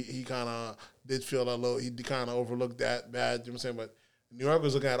he kind of did feel a little, he kind of overlooked that bad. You know what I'm saying? But New York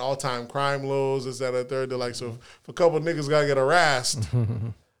was looking at all-time crime lows, this, that, and third. They're like, so if a couple of niggas got to get harassed,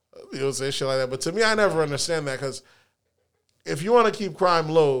 say shit like that. But to me, I never understand that because if you want to keep crime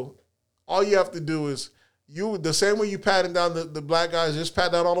low, all you have to do is the same way you patting down the black guys, just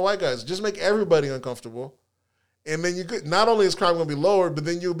pat down all the white guys. Just make everybody uncomfortable. And then you could, not only is crime going to be lowered, but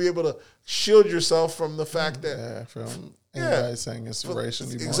then you'll be able to shield yourself from the fact that from anybody saying it's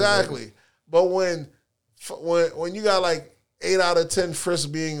racially exactly. But when you got like 8 out of 10 frisks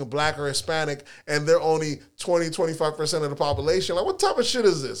being black or Hispanic, and they're only 25% of the population, like what type of shit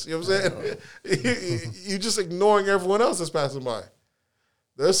is this? You know what I'm saying? You just ignoring everyone else that's passing by.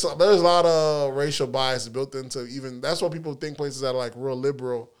 There's a lot of racial bias built into even. That's why people think places that are like real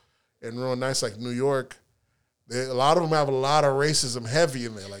liberal and real nice, like New York. A lot of them have a lot of racism heavy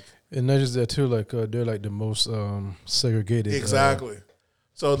in there, like, and not just that too. Like they're like the most segregated. Exactly.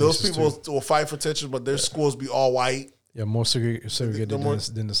 So those people will fight for attention, but their schools be all white. Yeah, more segregated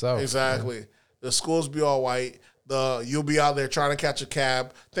than the South. Exactly. Yeah. The schools be all white. You'll be out there trying to catch a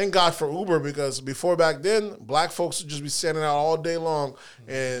cab. Thank God for Uber, because before back then, black folks would just be standing out all day long,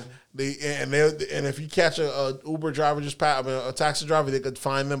 and if you catch a Uber driver, a taxi driver, they could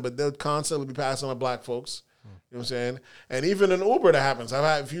find them, but they'll constantly be passing on black folks. You know what I'm saying? And even in Uber, that happens.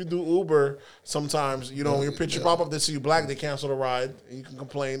 if you do Uber, sometimes, when your picture pop up, they see you black, they cancel the ride, and you can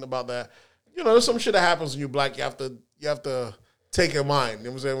complain about that. There's some shit that happens when you're black. You have to take in mind. You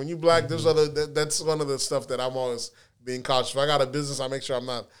know what I'm saying? When you black, there's that's one of the stuff that I'm always being cautious. If I got a business, I make sure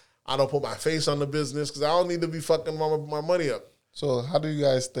I don't put my face on the business because I don't need to be fucking my money up. So how do you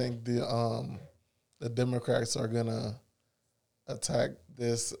guys think the Democrats are gonna attack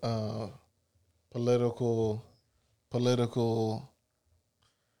this political?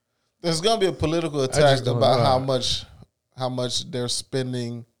 There's gonna be a political attack about how much they're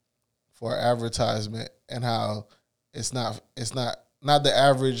spending for advertisement and how it's not the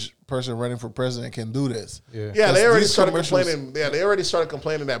average person running for president can do this. Yeah, they already started complaining. Yeah, they already started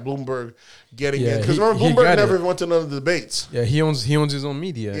complaining that Bloomberg getting in, because remember Bloomberg never went to none of the debates. Yeah, he owns his own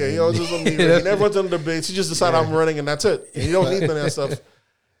media. Yeah, he owns his own media. He never went to the debates. He just decided I'm running and that's it. And you don't need none of that stuff.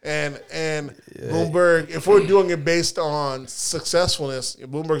 And Bloomberg, if we're doing it based on successfulness,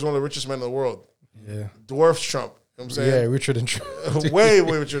 Bloomberg's one of the richest men in the world. Yeah, dwarfs Trump. You know what I'm saying? Yeah, richer than Trump. way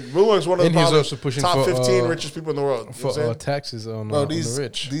richer. Bloomberg's one of the top 15 richest people in the world. For taxes on the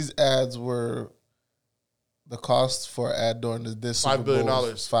rich. These ads were the cost for ad during this Super Bowl, $5 billion.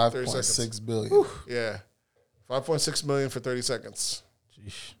 $5.6 billion. Whew. Yeah, $5.6 million for 30 seconds.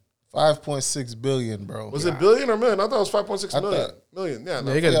 Jeez. $5.6 billion, bro. Was it billion or million? I thought it was 5.6 million. Million, yeah.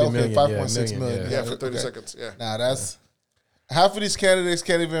 No. Yeah, it got to be million. 5.6 million. Yeah, for 30 seconds, yeah. Now, that's... Half of these candidates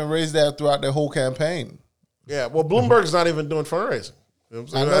can't even raise that throughout their whole campaign. Yeah, well, Bloomberg's not even doing fundraising. You know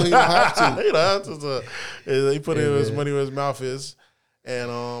what I'm saying? I know he don't have to. He don't have to. He put in as money where his mouth is. And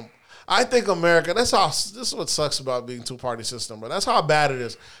I think America, this is what sucks about being two-party system, bro. That's how bad it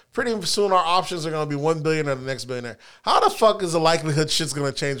is. Pretty soon our options are going to be one billionaire the next billionaire. How the fuck is the likelihood shit's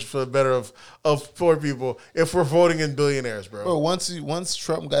going to change for the better of poor people if we're voting in billionaires, bro? Bro, once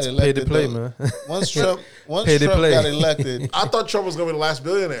Trump got elected, Pay to play, man. Once Trump Pay to play. got elected, I thought Trump was going to be the last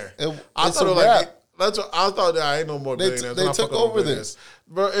billionaire. I thought I ain't no more billionaires. They took over this.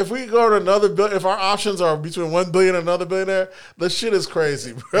 Bro, if we go to another bill, if our options are between 1 billion and another billionaire, the shit is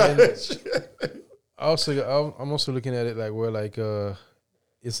crazy, bro. I'm also looking at it like where like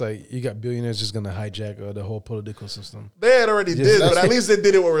it's like you got billionaires just gonna hijack the whole political system. They had already did, but at least they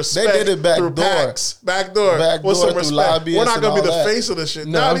did it with respect. They did it back through door. PACs. Back door with some respect. We're not gonna be the face of the shit.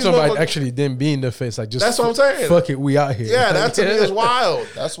 No, I'm talking about actually them being the face. Like just that's what I'm saying. Fuck it, we out here. Yeah, that to me is wild.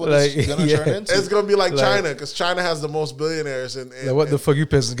 That's what Like, it's gonna turn into. It's gonna be like China because China has the most billionaires and Like, what the fuck you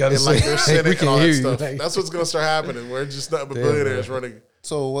peasants got to say? like their Senate we and can all hear that you. stuff. Like, That's what's gonna start happening. We're just nothing but Damn, billionaires man. running.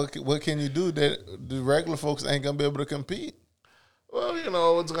 So what can you do that the regular folks ain't gonna be able to compete? Well, you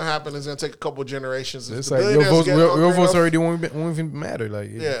know what's gonna happen is gonna take a couple generations. If it's the like your billionaires votes, get your hungry votes enough- already won't even matter. Like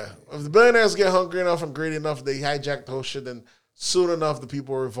Yeah, if the billionaires get hungry enough and greedy enough, they hijack the whole shit. Then soon enough, the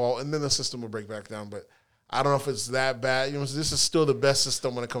people will revolt, and then the system will break back down. But I don't know if it's that bad. You know, this is still the best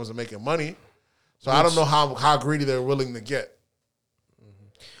system when it comes to making money. So I don't know how greedy they're willing to get.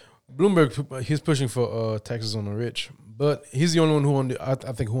 Bloomberg, he's pushing for taxes on the rich, but he's the only one I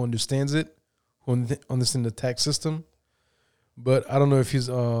think who understands it, who understands the tax system. But I don't know if he's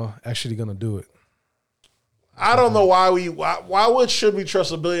actually gonna do it. I don't know why should we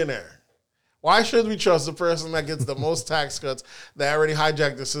trust a billionaire? Why should we trust the person that gets the most tax cuts that already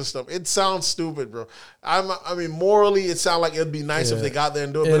hijacked the system? It sounds stupid, bro. I mean, morally, it sounds like it'd be nice if they got there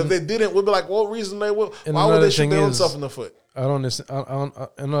and do it. But if they didn't, we'd be like, what reason they will? Why would they shoot their own self in the foot? I don't understand.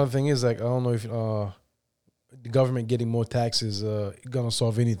 Another thing is like I don't know if the government getting more taxes gonna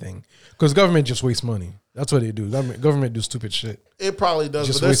solve anything because government just wastes money. That's what they do. Government do stupid shit. It probably does,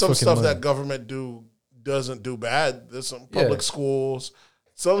 Just but there's waste some fucking stuff money. that government doesn't do bad. There's some public schools,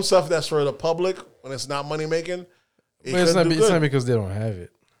 some stuff that's for the public when it's not money making. It's not because they don't have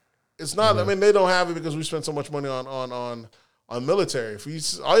it. It's not. I mean, they don't have it because we spend so much money on military. If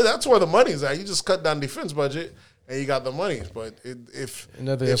that's where the money's at. You just cut down defense budget and you got the money. But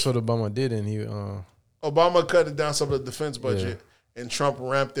That's what Obama did, and he Obama cut it down some of the defense budget, and Trump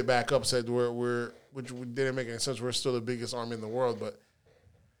ramped it back up. Said which didn't make any sense. We're still the biggest army in the world, but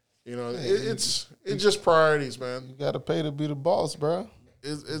you know, it's just priorities, man. You gotta pay to be the boss, bro.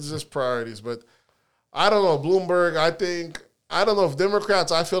 It's just priorities. But I don't know. Bloomberg, I don't know if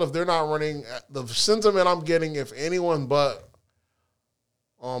Democrats, I feel if they're not running, the sentiment I'm getting, if anyone but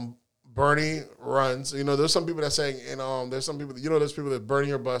Bernie runs, you know, there's some people that saying, there's some people, there's people that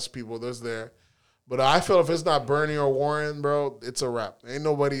Bernie or bust people, there's there. But I feel if it's not Bernie or Warren, bro, it's a wrap. Ain't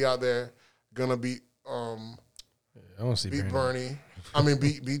nobody out there gonna beat I don't see Bernie. I mean,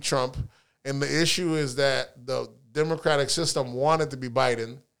 beat Trump. And the issue is that the Democratic system wanted to be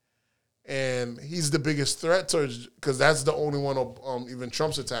Biden, and he's the biggest threat towards, because that's the only one even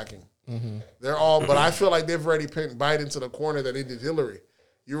Trump's attacking. Mm-hmm. They're all, but I feel like they've already pinned Biden to the corner that they did Hillary.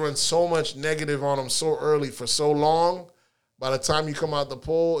 You run so much negative on him so early for so long. By the time you come out the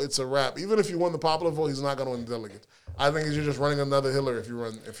poll, it's a wrap. Even if you win the popular vote, he's not going to win the delegates. I think you're just running another Hillary if you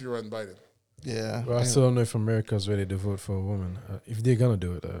run Biden. Yeah. Well, I still don't know if America's ready to vote for a woman. If they're gonna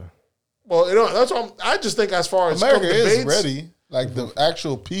do it, well, that's what I just think as far as America debates, is ready. Like the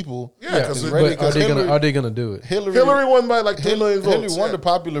actual people, because are they gonna do it? Hillary won by like 2 million votes. Hillary won the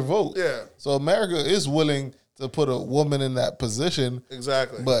popular vote. Yeah. So America is willing to put a woman in that position.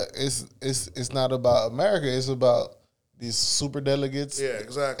 Exactly. But it's not about America. It's about these super delegates. Yeah,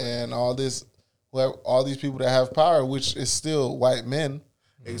 exactly. And all these people that have power, which is still white men.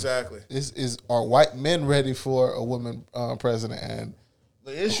 Exactly. Are white men ready for a woman president? And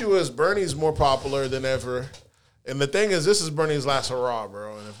the issue is Bernie's more popular than ever. And the thing is, this is Bernie's last hurrah,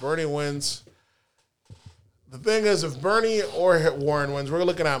 bro. And if Bernie wins, the thing is, if Bernie or Warren wins, we're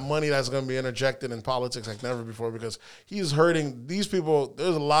looking at money that's going to be interjected in politics like never before, because he's hurting these people.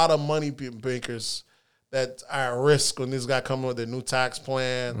 There's a lot of money makers that are at risk when this guy coming with their new tax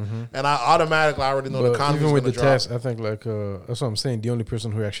plan. Mm-hmm. And I already know the economy is going to drop. Tax, I think that's what I'm saying. The only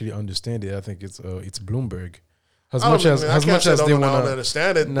person who actually understands it, I think it's Bloomberg. As much as they want to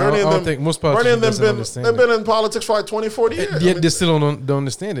understand it, no, Bernie and them, most politicians they've been in politics for like 20, 40 years. Yet they still don't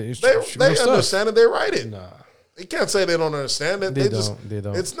understand it. They understand it. They write it. Nah. You can't say they don't understand it. They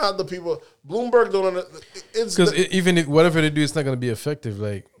don't. It's not the people. Bloomberg don't understand. Because even whatever they do, it's not going to be effective.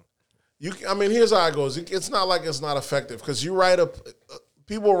 Like, here's how it goes. It's not like it's not effective, because you write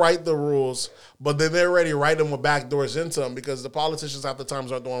people write the rules, but then they're already writing them with back doors into them because the politicians at the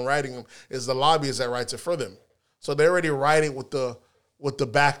times aren't the one writing them. It's the lobbyists that writes it for them. So they already write it with the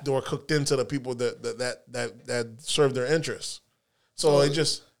back door cooked into the people that serve their interests. So it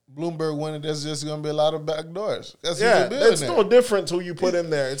just Bloomberg winning, there's just going to be a lot of back doors. That's it's no different who you put in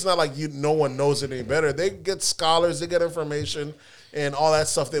there. It's not like no one knows it any better. They get scholars, they get information, and all that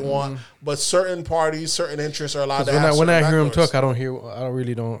stuff they want. But certain parties, certain interests are allowed to have. When I hear them talk, I don't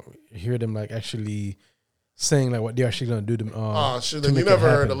hear them like actually saying like what they're actually going to do. You never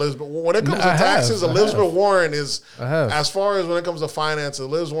heard Elizabeth. When it comes to taxes, Elizabeth Warren is, as far as when it comes to finance,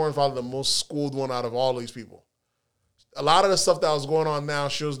 Elizabeth Warren is probably the most schooled one out of all these people. A lot of the stuff that was going on now,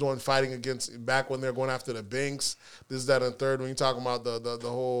 she was doing fighting against back when they're going after the banks. This, that, and third. When you talking about the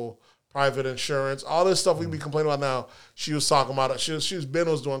whole private insurance, all this stuff we be complaining about now, she was talking about it. Ben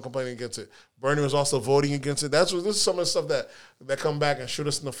was doing complaining against it. Bernie was also voting against it. This is some of the stuff that come back and shoot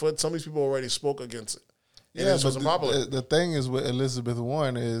us in the foot. Some of these people already spoke against it. And yeah, but the thing is with Elizabeth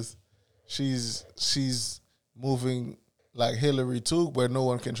Warren is she's moving like Hillary too, where no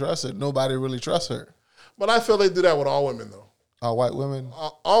one can trust her. Nobody really trusts her. But I feel they do that with all women, though. All white women?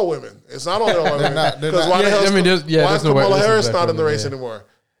 All women. It's not only all white women. Because why is Kamala Harris not in the race anymore?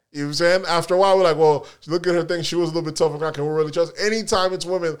 You know what I'm saying? After a while, we're like, well, look at her thing. She was a little bit tough. Can we really trust? Anytime it's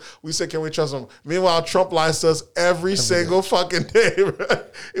women, we say, can we trust them? Meanwhile, Trump lies to us every single fucking day. Right?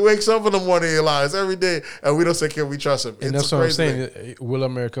 He wakes up in the morning, he lies every day, and we don't say, can we trust him? And that's what I'm saying. Will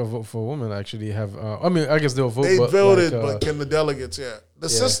America vote for women actually have, I guess they'll vote. They voted, but can the delegates, The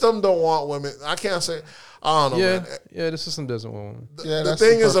system don't want women. I can't say, I don't know, man. Yeah, the system doesn't want women. The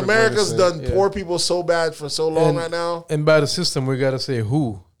thing is, America's done poor people so bad for so long right now. And by the system, we got to say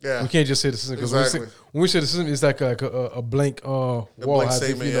who. Yeah. We can't just say the system because when we say the system, it's like a blank wall. Blank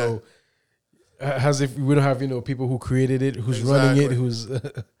statement, as if we don't have people who created it, who's running it, who's.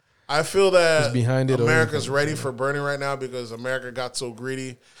 I feel that who's behind it. America's ready for Bernie right now because America got so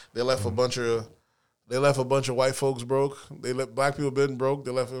greedy. They left a bunch of white folks broke. They let black people been broke.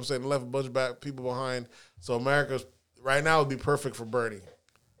 They left a bunch of black people behind. So America's right now would be perfect for Bernie.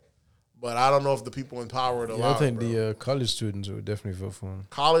 But I don't know if the people in power would allow I think it, the college students would definitely vote for him.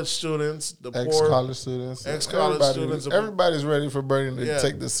 College students, the ex-college students. Everybody's ready for Bernie to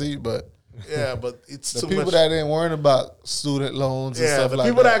take the seat, but but it's the too people much. that ain't worrying about student loans and stuff like that. The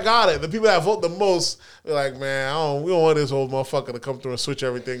people that got it, the people that vote the most, they're like, man, we don't want this old motherfucker to come through and switch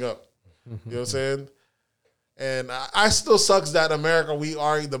everything up. You know what I'm saying? And I still sucks that America,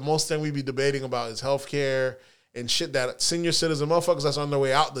 the most thing we be debating about is healthcare and shit that senior citizen motherfuckers that's on their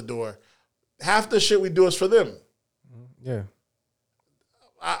way out the door. Half the shit we do is for them. Yeah.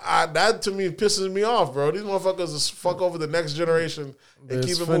 That to me pisses me off, bro. These motherfuckers just fuck over the next generation and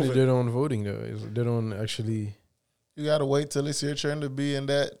keep it moving. They don't voting though. They don't actually. You gotta wait till it's your turn to be in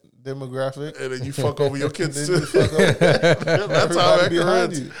that demographic, and then you fuck over your kids too. That's how it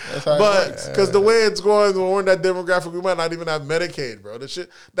is. But because the way it's going, when we're in that demographic, we might not even have Medicaid, bro.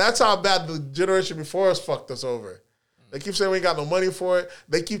 That's how bad the generation before us fucked us over. They keep saying we ain't got no money for it.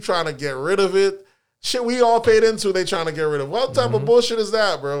 They keep trying to get rid of it. Shit we all paid into, they trying to get rid of. What type of bullshit is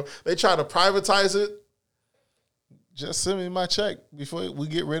that, bro? They try to privatize it. Just send me my check before we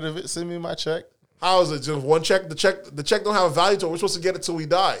get rid of it. Send me my check. How is it? Just one check? The check don't have a value to it. We're supposed to get it till we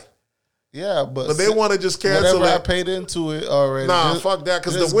die. Yeah, but they want to just cancel whatever it. I paid into it already. Nah, fuck that.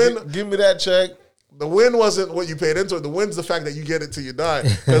 Because the win, give me that check. The win wasn't what you paid into it. The win's the fact that you get it till you die.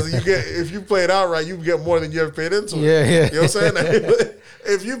 Because if you play it out right, you get more than you ever paid into it. Yeah. You know what I'm saying?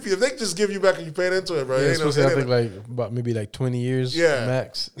 if they just give you back and you paid into it, bro. Yeah, especially I think like about maybe like 20 years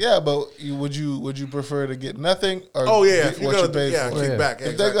max. Yeah, but would you prefer to get nothing or get what you paid for? Kick back.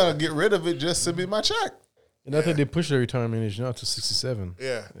 If they're gonna get rid of it, just send me my check. And I think they push their retirement age now to 67.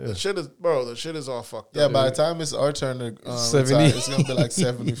 Yeah. The shit is all fucked up. Yeah, by the time it's our turn to 70, retire, it's gonna be like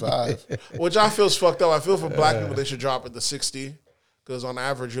 75. Which I feel is fucked up. I feel for black people they should drop it to 60. Because on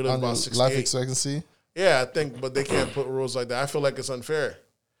average you live about 68. Life expectancy? Yeah, I think, but they can't put rules like that. I feel like it's unfair.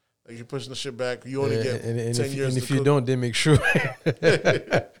 Like you're pushing the shit back. You only get 10 years. And if you don't, they make sure. We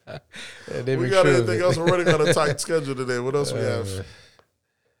got anything else? We're running on a tight schedule today. What else we have?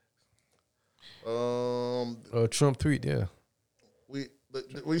 Trump tweet, yeah.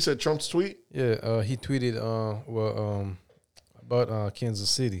 We said Trump's tweet? Yeah, he tweeted about Kansas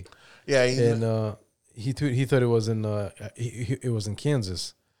City. Yeah, he thought it was in it was in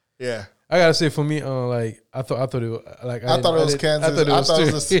Kansas. Yeah. I gotta say, for me, like I thought it was like I thought it was Kansas. I thought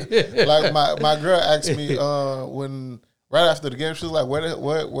it was like my girl asked me when right after the game, she was like,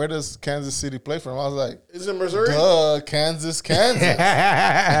 where does Kansas City play from? I was like, Is it Missouri? Kansas.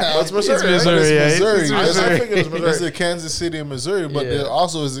 It's Missouri. It's right? Missouri. It's Yeah, Missouri. it's I Missouri. think it was Missouri. It's in Kansas City and Missouri, but Yeah. there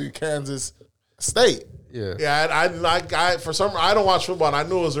also is in Kansas State. Yeah. Yeah, I for some I don't watch football. And I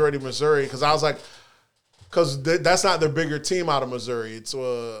knew it was already Missouri because I was like, because that's not their bigger team out of Missouri. It's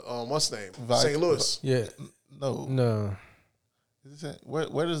what's the name? St. Louis. Yeah. No. No.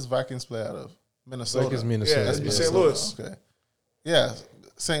 Where does Vikings play out of? Minnesota. Like it's Minnesota. Yeah, that's yeah. St. Louis. Okay. Yeah,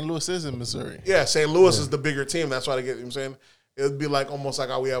 St. Louis is in Missouri. Yeah, St. Louis is the bigger team. That's why they get. You know what I'm saying it would be like almost like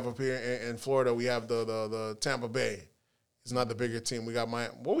how we have up here in Florida. We have the Tampa Bay. It's not the bigger team. We got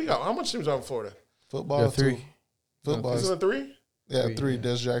what we got? How much teams are in Florida? Football Yeah, 3. too. Football. Isn't it 3? Yeah, 3, 3. yeah.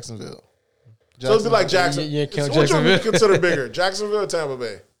 That's Jacksonville. So it'd be like Jackson. You count So which one would you Jacksonville? consider bigger, Jacksonville or Tampa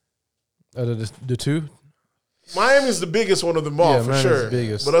Bay? Out of the 2? Miami's the biggest one of them all Yeah, for Miami's sure. the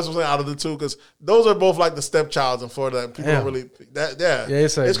biggest. But that's what I'm saying out of the two because those are both like the stepchilds in Florida. That people don't Yeah. really. Yeah, Yeah,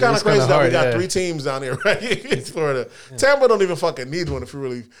 it's like- kind of it's crazy kinda that we hard, got yeah. 3 teams down here, right? in Florida. Tampa don't even fucking need one if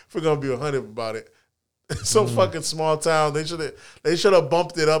we're gonna be 100 about it. It's so fucking small town. They should have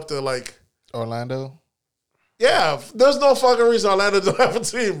bumped it up to like. Orlando. Yeah, there's no fucking reason Orlando don't have a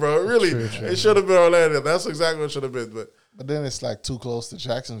team, bro. Really, True. it should have been Orlando. That's exactly what it should have been. But then it's like too close to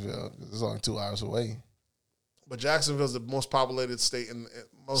Jacksonville. It's only 2 hours away. But Jacksonville's the most populated state and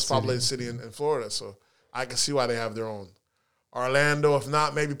most populated city in Florida, so I can see why they have their own. Orlando, if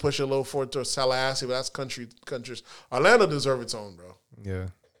not, maybe push it a little forward towards Tallahassee, but that's countries. Orlando deserves its own, bro. Yeah. You know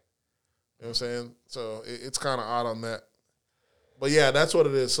what I'm saying? So it's kind of odd on that. But yeah, that's what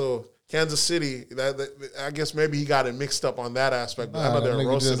it is. So Kansas City, I guess maybe he got it mixed up on that aspect. But I know that they're nigga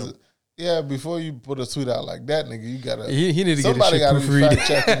roasting just- him. Yeah, before you put a tweet out like that, nigga, you gotta. He need to get his somebody shit gotta be proofread. fact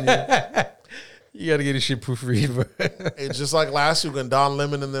checking you. You got to get his shit proofread, bro. It's just like last week when Don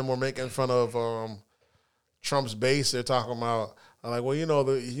Lemon and them were making fun of Trump's base. They're talking about like, well, you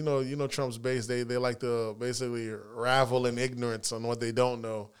know Trump's base. They like to basically ravel in ignorance on what they don't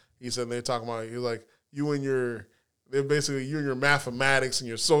know. He said they're talking about. He's like you and your mathematics and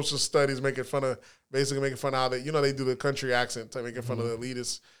your social studies making fun of how they they do the country accent, making fun of the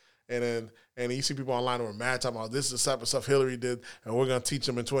elitists. And you see people online who are mad talking about this is the type of stuff Hillary did, and we're gonna teach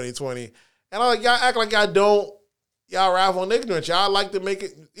them in 2020. And I'm like, y'all act like y'all don't. Y'all ravel in ignorance. Y'all like to make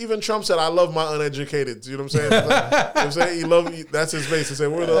it. Even Trump said, "I love my uneducated." You know what I'm saying? You know what I'm saying? That's his base. He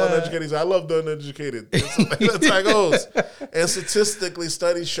said, "We're the uneducated." He said, "I love the uneducated." That's how it goes. And statistically,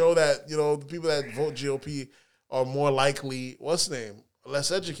 studies show that the people that vote GOP are more likely,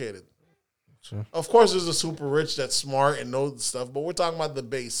 less educated. Sure. Of course, there's the super rich that's smart and knows the stuff, but we're talking about the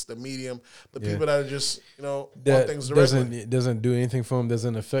base, the medium, the people that are just want That things directly. doesn't do anything for them,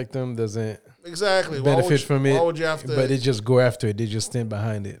 doesn't affect them, doesn't Exactly. benefit from it. Why would you have to? But they just go after it. They just stand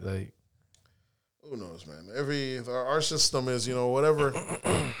behind it. Like, Who knows, man? Our system is, whatever.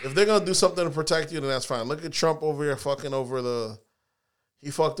 If they're gonna do something to protect you, then that's fine. Look at Trump over here fucking over he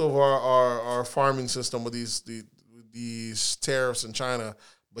fucked over our farming system with these tariffs in China,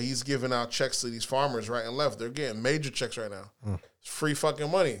 but he's giving out checks to these farmers right and left. They're getting major checks right now. It's free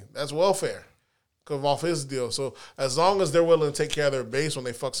fucking money. That's welfare. Come off his deal. So as long as they're willing to take care of their base when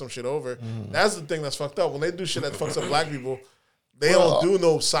they fuck some shit over, that's the thing that's fucked up. When they do shit that fucks up black people, they don't do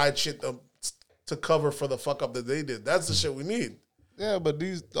no side shit to cover for the fuck up that they did. That's the shit we need. Yeah, but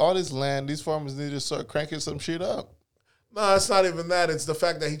all this land, these farmers need to start cranking some shit up. No, it's not even that. It's the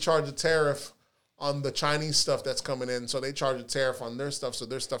fact that he charged a tariff on the Chinese stuff that's coming in. So they charge a tariff on their stuff, so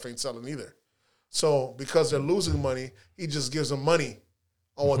their stuff ain't selling either. So because they're losing money, he just gives them money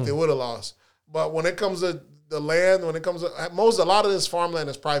on what they would have lost. But when it comes to the land, when it comes to a lot of this farmland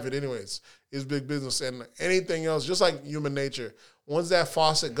is private anyways, is big business. And anything else, just like human nature, once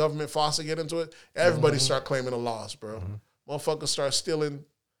that government faucet get into it, everybody start claiming a loss, bro. Motherfuckers start stealing.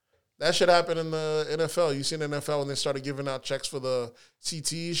 That shit happened in the NFL. You seen the NFL when they started giving out checks for the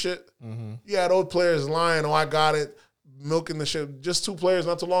CTE shit? You had old players lying, I got it, milking the shit. Just 2 players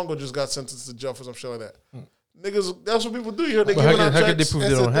not too long ago just got sentenced to jail for some shit like that. Niggas, that's what people do here. They but giving out how could they checks. prove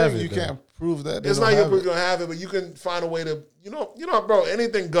That's they don't the have thing. it? You though? can't prove that. It's not you're gonna have it, but you can find a way to, bro,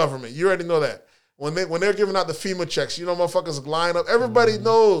 anything government. You already know that. When they're giving out the FEMA checks, motherfuckers line up. Everybody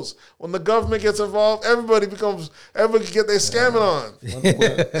knows when the government gets involved, everybody get their scamming on.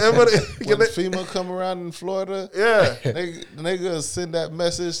 Everybody When FEMA come around in Florida, yeah. they gonna send that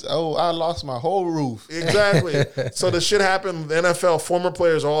message. Oh, I lost my whole roof. Exactly. So the shit happened. The NFL former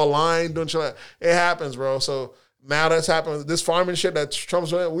players all lying, doing shit like that. It happens, bro. So now that's happening. This farming shit that Trump's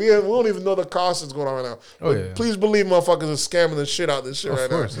doing, we don't even know the cost that's going on right now. Oh, But yeah. please believe motherfuckers are scamming the shit out of this shit right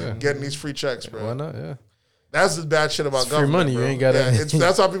course, now. yeah. Getting these free checks, bro. Why not? Yeah. That's the bad shit about It's free government. money. You bro. ain't gotta-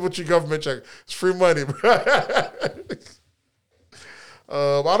 That's how people treat government check. It's free money, bro.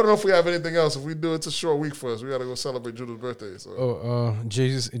 I don't know if we have anything else. If we do, it's a short week for us. We got to go celebrate Judah's birthday. So.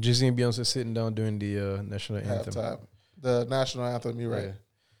 Jay-Z and Beyonce sitting down during the national anthem. Halftime. The national anthem, you're right. Yeah.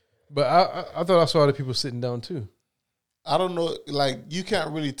 But I thought I saw other people sitting down too. I don't know, like you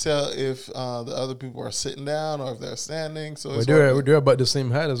can't really tell if the other people are sitting down or if they're standing. So it's they're about the same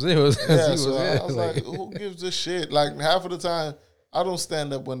height as he was. Yeah, so I was like, who gives a shit? Like half of the time, I don't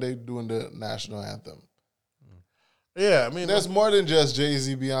stand up when they doing the national anthem. Yeah, I mean, there's more than just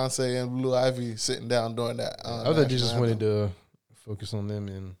Jay-Z, Beyonce, and Blue Ivy sitting down doing that. I thought they just wanted to focus on them,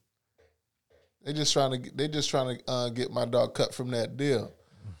 and they just trying to get my dog cut from that deal.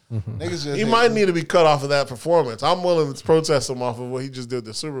 Niggas just he might need to be cut off of that performance. I'm willing to protest him off of what he just did at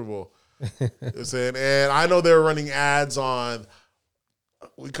the Super Bowl. You know what I'm saying? And I know they're running ads on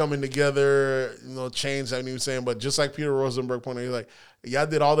we coming together, change. I mean, saying, but just like Peter Rosenberg pointed, he's like, y'all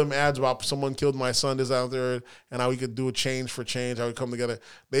did all them ads about someone killed my son this out there, and how we could do a change for change, how we come together.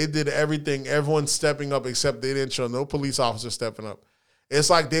 They did everything. Everyone's stepping up, except they didn't show no police officers stepping up. It's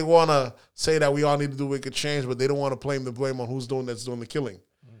like they want to say that we all need to do wicked change, but they don't want to blame on who's doing the killing.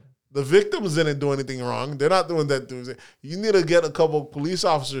 The victims didn't do anything wrong. They're not doing that. You need to get a couple police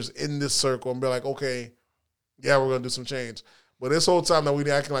officers in this circle and be like, okay, yeah, we're going to do some change. But this whole time that we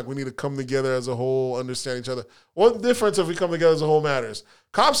acting like we need to come together as a whole, understand each other. What difference if we come together as a whole matters?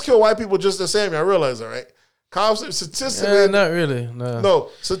 Cops kill white people just the same. I realize that, right? Cops statistically, not really. No,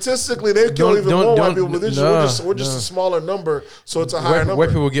 statistically they kill even more white people. But we're just a smaller number, so it's a higher number. White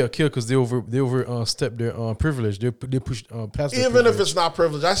people get killed because they overstep their privilege. They push past. Even if it's not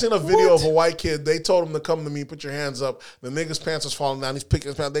privilege, I seen a video of a white kid. They told him to come to me, put your hands up. The nigga's pants was falling down. He's picking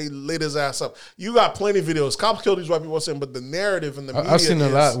his pants. They laid his ass up. You got plenty of videos. Cops kill these white people, but the narrative in the media. I've seen a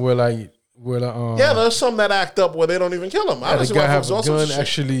lot where there's some that act up where they don't even kill them. Yeah, the guy has a gun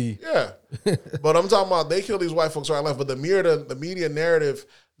actually. Yeah, but I'm talking about they kill these white folks right and left. But the media narrative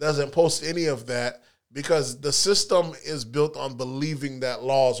doesn't post any of that because the system is built on believing that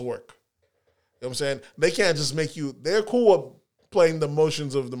laws work. You know what I'm saying? They can't just make you. They're cool with playing the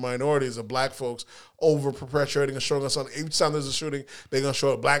motions of the minorities, of black folks, over perpetuating and showing us on each time there's a shooting, they're gonna show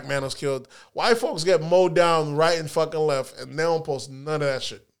a black man was killed. White folks get mowed down right and fucking left, and they don't post none of that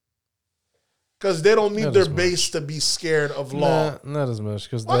shit. Because they don't need their base to be scared of law. Not as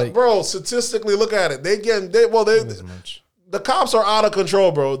much. Bro, statistically, look at it. The cops are out of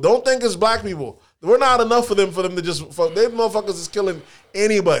control, bro. Don't think it's black people. We're not enough for them to just they motherfuckers is killing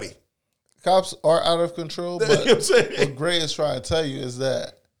anybody. Cops are out of control, but what Gray is trying to tell you is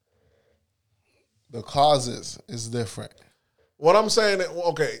that the causes is different. What I'm saying,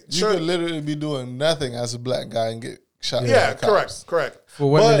 okay, you could literally be doing nothing as a black guy and get shot. Yeah, correct. For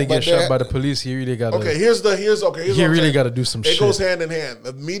women to get shot by the police, he really got to. Okay, here's he really got to do some shit. It goes hand in hand.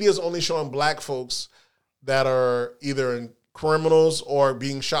 The media's only showing black folks that are either in criminals or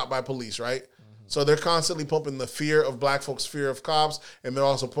being shot by police, right? Mm-hmm. So they're constantly pumping the fear of black folks, fear of cops, and they're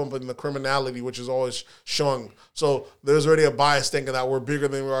also pumping the criminality, which is always showing. So there's already a bias thinking that we're bigger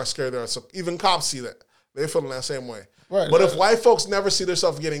than we are, scared of. So even cops see that. They're feeling that same way. Right, but if white folks never see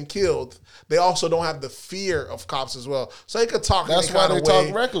themselves getting killed, they also don't have the fear of cops as well. So they could talk. That's why they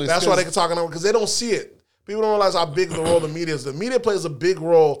talk reckless. That's why they can talk because they don't see it. People don't realize how big the role the media is. The media plays a big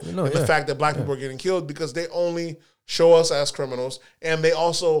role in the fact that black people are getting killed because they only show us as criminals, and they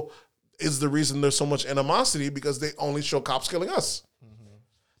also is the reason there's so much animosity because they only show cops killing us. Mm-hmm.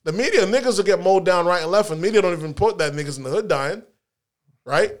 The media niggas will get mowed down right and left, and media don't even put that niggas in the hood dying,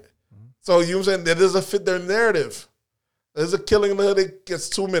 right? Mm-hmm. So you know what I'm saying that doesn't fit their narrative. There's a killing in the hood, it gets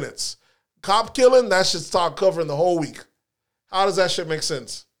 2 minutes. Cop killing, that shit's top covering the whole week. How does that shit make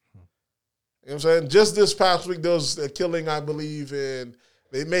sense? You know what I'm saying? Just this past week, there was a killing, I believe, and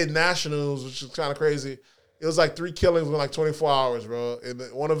they made nationals, which is kind of crazy. It was like 3 killings in like 24 hours, bro. And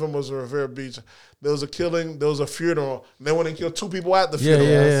one of them was Rivera Beach. There was a killing, there was a funeral, and they went and killed 2 people at the funeral.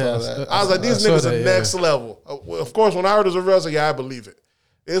 I was like, these niggas are next level. Of course, when I heard it was Rivera, I was like, yeah, I believe it.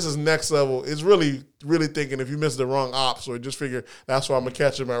 This is next level. It's really, really thinking if you miss the wrong ops or just figure that's why I'm going to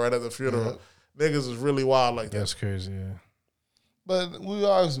catch him right at the funeral. Yeah. Niggas is really wild like that. That's crazy, yeah. But we've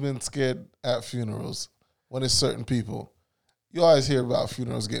always been scared at funerals when it's certain people. You always hear about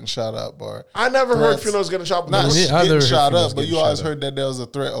funerals getting shot up or I never heard funerals getting shot up. Not getting shot up, but you always heard that there was a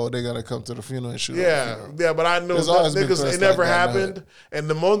threat. Oh, they're gonna come to the funeral and shoot. Yeah, but I know niggas. It never happened. And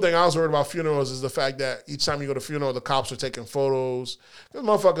the main thing I was worried about funerals is the fact that each time you go to funeral, the cops are taking photos. Because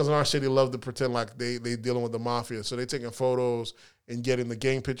motherfuckers in our city love to pretend like they dealing with the mafia, so they taking photos and getting the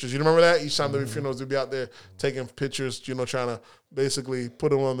gang pictures. You remember that? Each time there be funerals, they'd be out there taking pictures. You know, trying to basically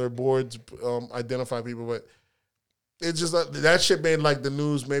put them on their boards, identify people, but. It's just that shit made like the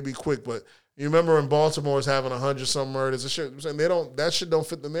news maybe quick, but You remember when Baltimore was having 100-some murders? That shit don't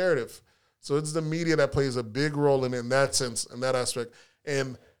fit the narrative. So it's the media that plays a big role in that sense, in that aspect.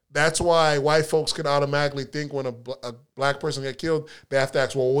 And that's why white folks can automatically think when a black person get killed, they have to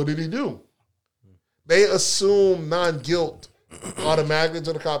ask, well, what did he do? They assume non-guilt automatically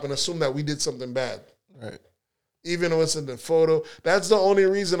to the cop and assume that we did something bad. Right. Even though it's in the photo. That's the only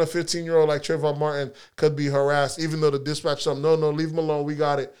reason a 15-year-old like Trayvon Martin could be harassed, even though the dispatch told him, no, leave him alone, we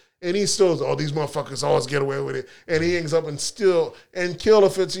got it. And he still, these motherfuckers always get away with it. And he hangs up and kill a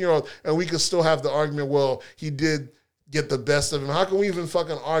 15-year-old. And we could still have the argument, well, he did get the best of him. How can we even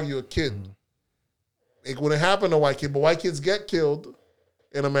fucking argue a kid? It wouldn't happen to a white kid, but white kids get killed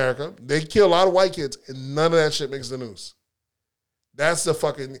in America. They kill a lot of white kids, and none of that shit makes the news. That's the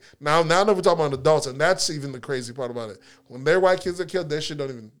fucking... Now that we're talking about adults, and that's even the crazy part about it. When their white kids are killed, that shit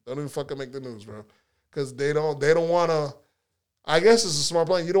don't even fucking make the news, bro. Because they don't want to... I guess it's a smart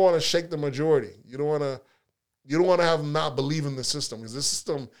plan. You don't want to shake the majority. You don't want to have them not believe in the system, because this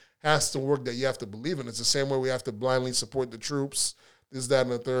system has to work that you have to believe in. It's the same way we have to blindly support the troops, this, that,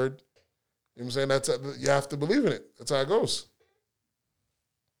 and the third. You know what I'm saying? You have to believe in it. That's how it goes.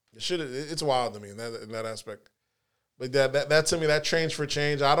 It's wild to me in that aspect. But that to me, that change for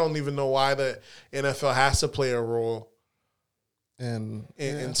change, I don't even know why the NFL has to play a role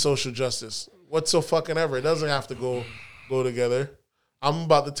in social justice. What's so fucking ever? It doesn't have to go together. I'm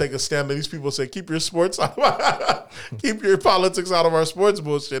about to take a stand that these people say, keep your sports out keep your politics out of our sports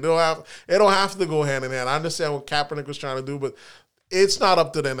bullshit. It don't have to go hand in hand. I understand what Kaepernick was trying to do, but it's not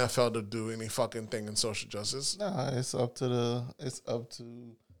up to the NFL to do any fucking thing in social justice. Nah, it's up to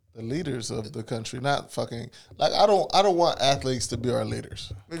the leaders of the country, not fucking like I don't want athletes to be our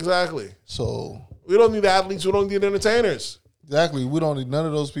leaders. Exactly. So we don't need athletes, we don't need entertainers. Exactly. We don't need none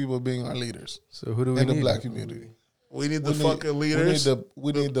of those people being our leaders. So who do we in need? the black community? We need the fucking leaders.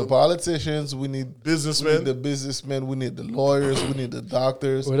 We need the politicians. We need businessmen. We need the businessmen. We need the lawyers. We need the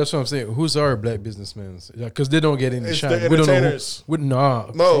doctors. Well, that's what I'm saying. Who's our black businessmen? Because they don't get any shine. The We entertainers. don't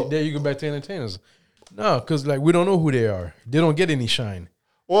know. No. See, there you go back to entertainers. No, because we don't know who they are. They don't get any shine.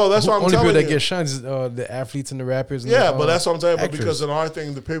 Well, that's what I'm only telling you. people that get shine is the athletes and the rappers. And but that's what I'm telling you. But actors. because in our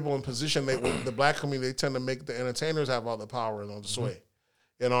thing, the people in position, the black community, they tend to make the entertainers have all the power and all the sway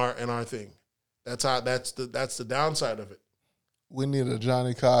in our thing. That's the downside of it. We need a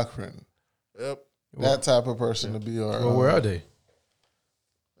Johnny Cochran. Yep. That type of person to be our. Well, where are they?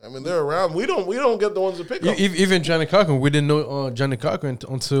 I mean, they're around. We don't get the ones to pick up. Even Johnny Cochran, we didn't know Johnny Cochran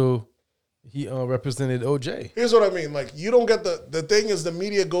until he represented OJ. Here's what I mean. Like, you don't get the thing is the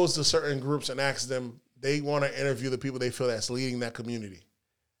media goes to certain groups and asks them, they want to interview the people they feel that's leading that community.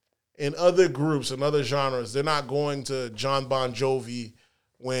 In other groups and other genres, they're not going to John Bon Jovi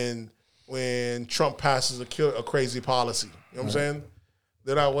when Trump passes a crazy policy. You know what I'm saying?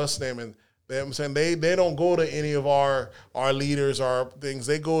 They're not what's naming. I'm saying they don't go to any of our leaders, our things.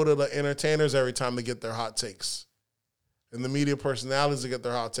 They go to the entertainers every time they get their hot takes, and the media personalities to get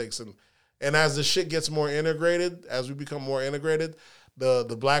their hot takes. And as the shit gets more integrated, as we become more integrated,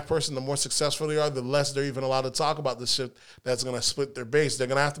 the black person, the more successful they are, the less they're even allowed to talk about the shit that's gonna split their base. They're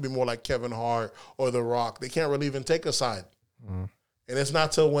gonna have to be more like Kevin Hart or The Rock. They can't really even take a side. And it's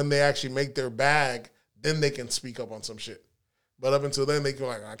not till when they actually make their bag, then they can speak up on some shit. But up until then, they can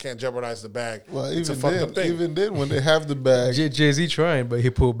I can't jeopardize the bag. Well, it's a fucked up thing. Even then, when they have the bag, Jay-Z trying, but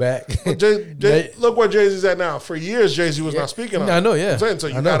he pulled back. Look where Jay-Z's at now. For years, Jay-Z was not speaking on it. I know, yeah. I'm saying, so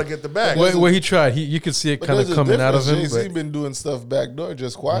you got to get the bag. Well, he tried. You could see it kind of coming out of him. Jay-Z been doing stuff backdoor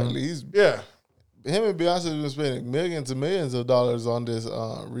just quietly. Him and Beyonce have been spending millions and millions of dollars on this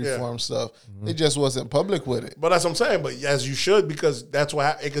reform stuff. It just wasn't public with it. But that's what I'm saying. But as you should, because that's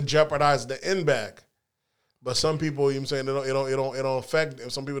what it could jeopardize the end bag. But some people, you know what I'm saying, it don't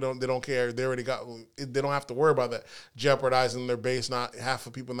affect. Some people they don't care. They already got. They don't have to worry about that jeopardizing their base. Not half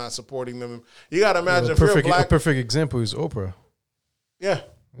of people not supporting them. You got to imagine a perfect example is Oprah. Yeah.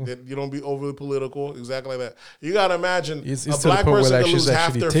 You don't be overly political, exactly like that. You got to imagine it's a black person could lose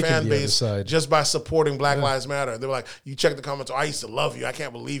half their fan the base just by supporting Black Lives Matter. They're like, you check the comments, I used to love you. I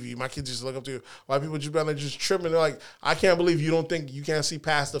can't believe you. My kids used to look up to you. White people just tripping. They're like, I can't believe you don't think you can't see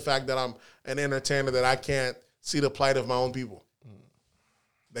past the fact that I'm an entertainer, that I can't see the plight of my own people.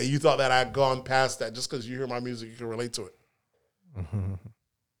 That you thought that I'd gone past that just because you hear my music, you can relate to it.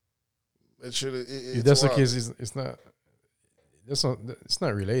 If that's the case, it's not. It's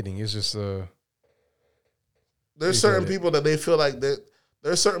not relating. It's just there's certain people that they feel like that.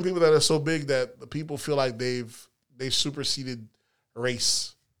 There's certain people that are so big that the people feel like they've superseded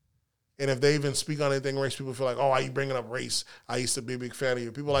race. And if they even speak on anything race, people feel like, oh, why are you bringing up race? I used to be a big fan of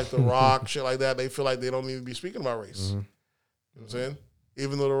you. People like The Rock, shit like that, they feel like they don't need to be speaking about race. You know what I'm saying?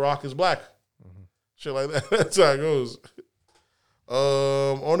 Even though The Rock is black. Shit like that. That's how it goes.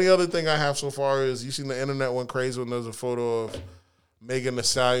 Only other thing I have so far is you seen the internet went crazy when there's a photo of Megan Thee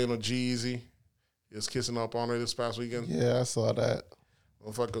Stallion or G-Eazy. He was kissing up on her this past weekend. Yeah, I saw that.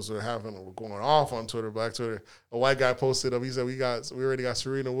 Motherfuckers were going off on Twitter, Black Twitter. A white guy posted up. He said, we already got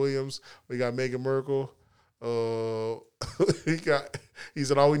Serena Williams. We got Meghan Merkel. He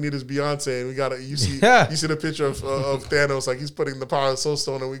said, all we need is Beyonce. And we got you see the picture of Thanos, like he's putting the power of the Soul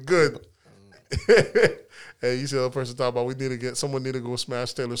Stone and we good. And you see the other person talking about someone need to go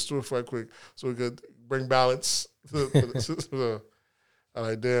smash Taylor Swift right quick so we could bring balance. I'm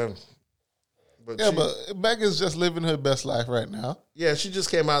like, damn. But Megan's just living her best life right now. Yeah, she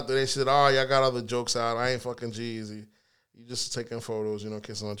just came out today. She said, "Oh, y'all got all the jokes out. I ain't fucking G-Eazy. You just taking photos,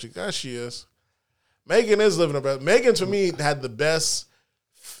 kissing on cheek." That she is. Megan is living her best. Megan, to me, had the best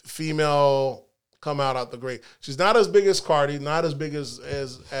female come out the grate. She's not as big as Cardi, not as big as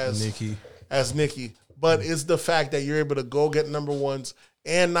Nicki, but it's the fact that you're able to go get number ones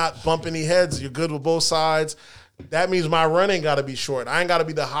and not bump any heads. You're good with both sides. That means my run ain't got to be short. I ain't got to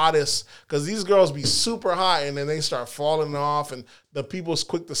be the hottest because these girls be super hot and then they start falling off and the people's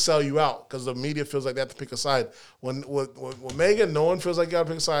quick to sell you out because the media feels like they have to pick a side. When Megan, no one feels like you got to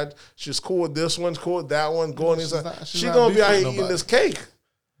pick a side. She's cool with this one, cool with that one, going inside. She's going to be out here eating this cake.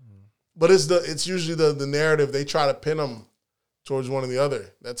 But it's usually the narrative. They try to pin them towards one or the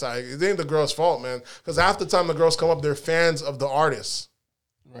other. That's how it ain't the girl's fault, man. Because half the time the girls come up, they're fans of the artists.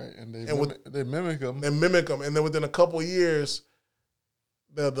 Right, and they mimic them. And then within a couple of years,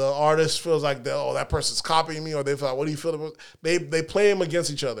 the artist feels like, that person's copying me, or they feel like, what do you feel about? They play them against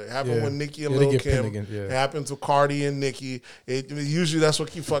each other. It happened with Nicki and Lil' Kim. It happens with Cardi and Nicki. Usually that's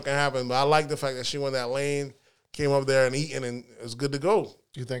what keep fucking happening. But I like the fact that she went that lane, came up there and eating, and it's good to go.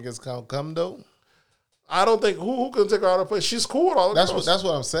 You think it's gonna come though? I don't think who can take her out of place. She's cool with all the girls. That's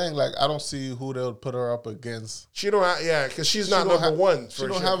what I'm saying. Like, I don't see who they'll put her up against. She don't have, because she's not number one. She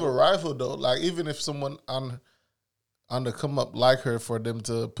don't have a rival though. Like, even if someone on the come up like her, for them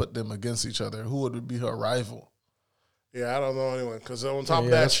to put them against each other, who would be her rival? Yeah, I don't know anyone. Because on top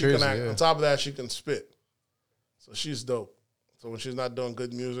of that, she can act. On top of that, she can spit. So she's dope. So when she's not doing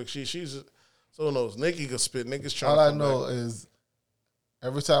good music, she's so who knows. Nicki can spit. Nicki's trying. All I know is,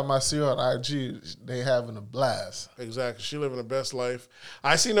 every time I see her on IG, they having a blast. Exactly. She living the best life.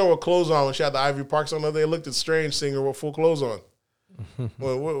 I seen her with clothes on when she had the Ivy Parks on the other day. It looked strange seeing her with full clothes on.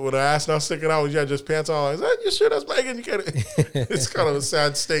 With her ass not sticking out, when she had just pants on. Is that you sure that's Megan? You can't. It's kind of a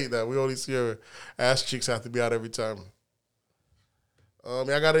sad state that we only see her ass cheeks have to be out every time. Y'all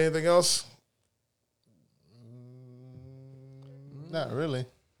got anything else? Not really.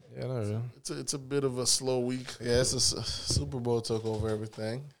 Yeah, not really. It's a bit of a slow week. Yeah, it's a Super Bowl took over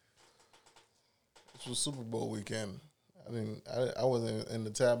everything. This was Super Bowl weekend. I wasn't in the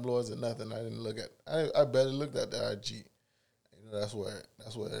tabloids or nothing. I didn't look at. I barely looked at the IG. That's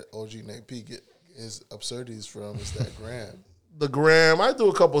where OG Nate P get his absurdities from. It's that gram. The gram. I do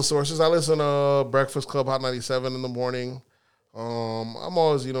a couple of sources. I listen to Breakfast Club Hot 97 in the morning. I'm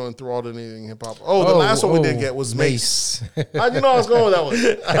always, enthralled in anything hip hop. The last one we did get was Mace. How'd you know I was going with that one?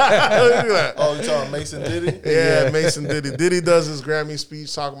 Look at that. Oh, you talking Mason Diddy? Yeah, Mason Diddy. Diddy does his Grammy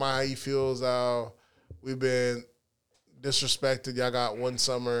speech talking about how he feels, how we've been disrespected. Y'all got one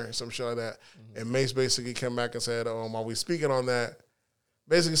summer, some shit like that. And Mace basically came back and said, while we speaking on that,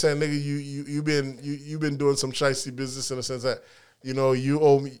 basically saying, nigga, you've been doing some shicey business in the sense that, you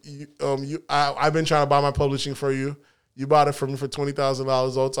owe me. I've been trying to buy my publishing for you. You bought it from me for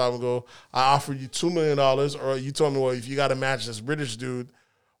 $20,000 all time ago. I offered you $2 million, or you told me, well, if you got to match this British dude,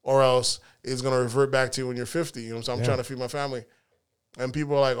 or else it's going to revert back to you when you're 50. So I'm trying to feed my family. And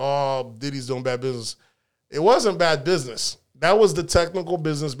people are like, oh, Diddy's doing bad business. It wasn't bad business. That was the technical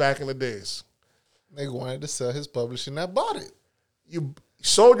business back in the days. Nigga wanted to sell his publishing. I bought it. You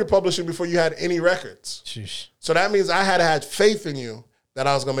sold your publishing before you had any records. Sheesh. So that means I had faith in you that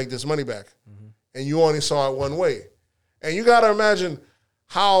I was going to make this money back. Mm-hmm. And you only saw it one way. And you got to imagine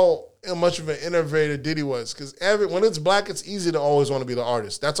how much of an innovator Diddy was. Because when it's black, it's easy to always want to be the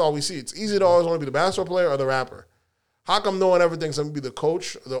artist. That's all we see. It's easy to always want to be the basketball player or the rapper. How come no one ever thinks I'm going to be the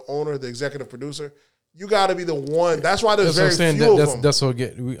coach, the owner, the executive producer? You got to be the one. That's why there's very few of them. That's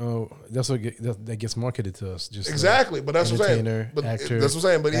what gets marketed to us. Just exactly, but that's what I'm saying. But actor, that's what I'm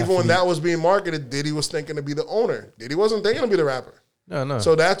saying. But athlete. Even when that was being marketed, Diddy was thinking to be the owner. Diddy wasn't thinking to be the rapper. No.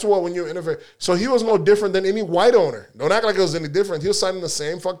 So that's what when you innovate. So he was no different than any white owner. Don't act like it was any different. He was signing the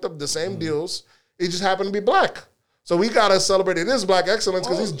same fucked up, the same deals. He just happened to be black. So we gotta celebrate it. It is black excellence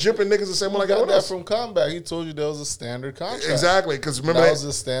because he's jipping niggas the same way like got everyone that else. from Combat. He told you there was a standard contract. Exactly, because remember that was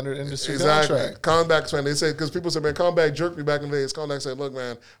a standard industry contract. Combat, man. They said because people said, man, Combat jerked me back in the days. Combat said, look,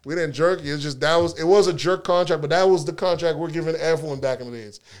 man, we didn't jerk you. It's just it was a jerk contract, but that was the contract we're giving everyone back in the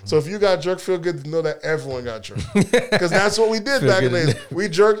days. So if you got jerked, feel good to know that everyone got jerked because that's what we did back in the days. We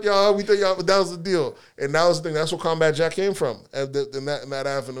jerked y'all. We did y'all, but that was the deal, and that was the thing. That's where Combat Jack came from, in that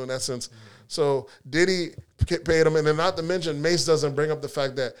avenue, in that sense. So Diddy paid him, and then not to mention, Mace doesn't bring up the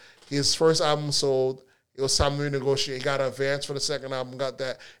fact that his first album sold. It was time to renegotiate. He got an advance for the second album, got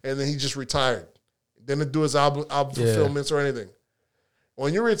that, and then he just retired. Didn't do his album fulfillments or anything.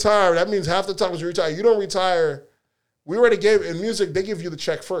 When you retire, that means half the time you retire. You don't retire. We already gave, in music, they give you the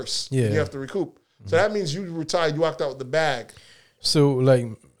check first. Yeah. You have to recoup. So that means you retired, you walked out with the bag. So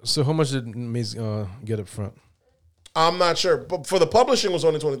how much did Mace get up front? I'm not sure. But for the publishing, it was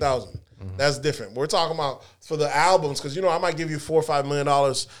only $20,000. That's different. We're talking about for the albums, because I might give you $4 or $5 million,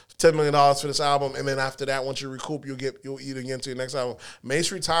 $10 million for this album, and then after that, once you recoup, you'll eat again to your next album.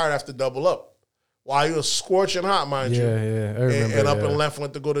 Mace retired after Double Up, while he was scorching hot, mind you. Yeah, I remember. And up and left,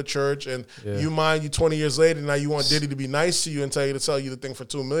 went to go to church, and you 20 years later, now you want Diddy to be nice to you and tell you to sell you the thing for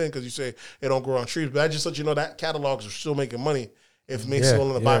 $2 million because you say it don't grow on trees. But I just let you know that catalogs are still making money if Mace is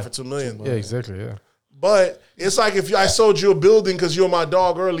willing to buy it for $2 million. Yeah, exactly. Yeah. But it's like if I sold you a building because you're my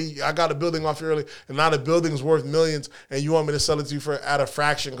dog early, I got a building off you early, and now the building's worth millions, and you want me to sell it to you at a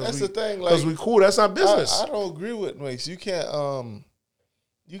fraction because the thing. Because we cool. That's not business. I don't agree with Mace. You can't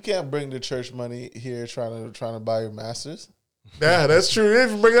bring the church money here trying to buy your masters. Yeah, that's true.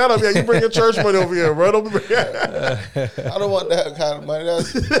 If you bring that up, you bring your church money over here, bro. Don't be I don't want that kind of money.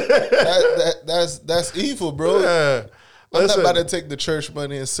 That's evil, bro. Yeah. I'm not about to take the church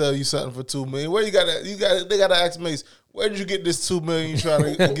money and sell you something for $2 million. Where they gotta ask Mace, where did you get this $2 million you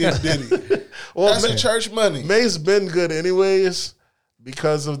trying to give Diddy? Well, that's church money. Mace been good anyways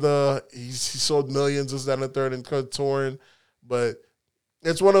because of he sold millions, this, that, and the third, and touring. But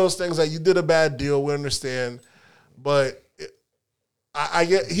it's one of those things that you did a bad deal. We understand, but I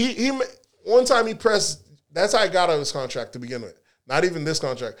get he one time he pressed. That's how I got out of his contract to begin with. Not even this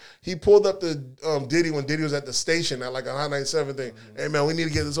contract. He pulled up the Diddy when Diddy was at the station at like a Hot 97 thing. Hey, man, we need to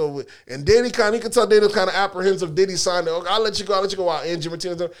get this over with. And Diddy you could tell Diddy was kind of apprehensive. Diddy signed it. Okay, I'll let you go while Angie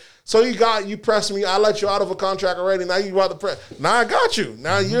Martinez. So you pressed me. I let you out of a contract already. Now you want the press. Now I got you.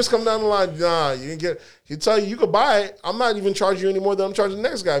 Now years come down the line. Nah, you didn't get it. He tell you could buy it. I'm not even charging you any more than I'm charging the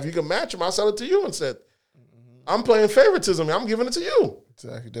next guy. If you can match him, I'll sell it to you instead. I'm playing favoritism. I'm giving it to you.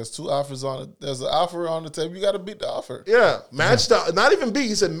 Exactly. There's two offers on it. There's an offer on the table. You got to beat the offer. Yeah. Not even beat.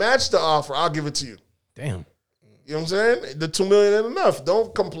 He said, match the offer. I'll give it to you. Damn. You know what I'm saying? The $2 million ain't enough.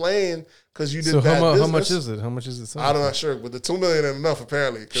 Don't complain because you did bad business. How much is it? How much is it? I'm not sure, but the $2 million ain't enough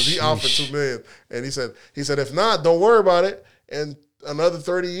apparently because he offered $2 million, and he said if not, don't worry about it. And another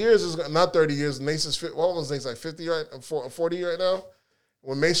 30 years is not 30 years. Mace's what was Nace like 50 right? 40 right now.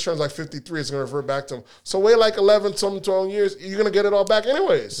 When Mace turns like 53, it's going to revert back to him. So wait like 11, 12 years, you're going to get it all back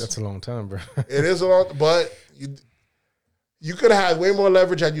anyways. That's a long time, bro. It is a long, but you could have had way more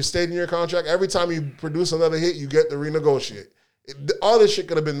leverage had you stayed in your contract. Every time you produce another hit, you get to renegotiate. All this shit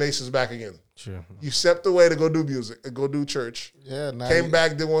could have been Mace's back again. Sure. You stepped away to go do music, go do church. Yeah. Came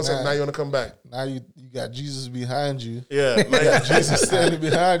back, did one something. Now you want to come back. Now you got Jesus behind you. Yeah. You got Jesus standing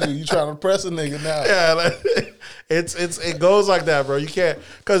behind you. You trying to press a nigga now. Yeah. It goes like that, bro. You can't,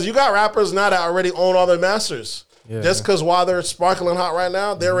 because you got rappers now that already own all their masters. Yeah. Just because while they're sparkling hot right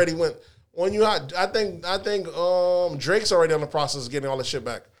now, they already went. When you hot, I think Drake's already on the process of getting all the shit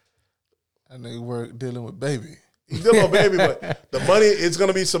back. And they were dealing with Baby. He's dealing with Baby, but the money, it's going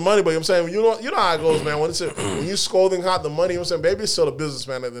to be some money. But I'm saying, you know how it goes, man. When you scolding hot the money, I'm saying, Baby's still a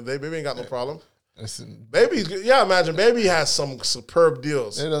businessman at the end of the day. Baby ain't got no problem. Listen, imagine Baby has some superb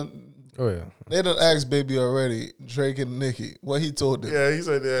deals. They done asked Baby already, Drake and Nicki, what he told them. Yeah, he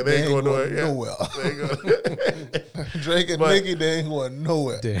said, they ain't going nowhere. Drake and Nicki, they ain't going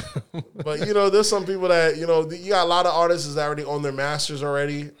nowhere. Damn. But, there's some people that, you got a lot of artists that already own their masters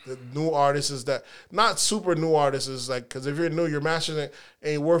already. The new artists that, not super new artists, like, because if you're new, your masters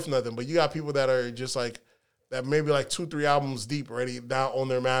ain't worth nothing. But you got people that are just like, that maybe like 2-3 albums deep already now own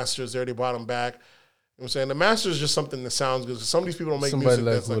their masters. They already bought them back. You know what I'm saying? The master is just something that sounds good. Some of these people don't make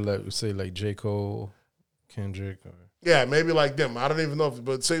music. Somebody like say like J. Cole, Kendrick. Yeah, maybe like them. I don't even know.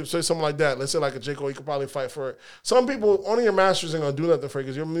 But say something like that. Let's say like a J. Cole, you could probably fight for it. Some people, owning your masters ain't going to do nothing for you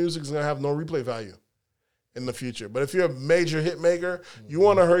because your music's going to have no replay value. in the future. But if you're a major hit maker, you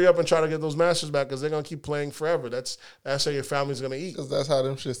want to hurry up and try to get those masters back because they're gonna keep playing forever. That's how your family's gonna eat. Because that's how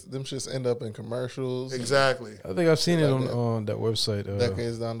them shits end up in commercials. Exactly. I think I've seen it on that website.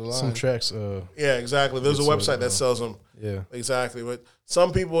 Decades down the line. Some tracks. Yeah, exactly. There's a website that sells them. Yeah. Exactly. But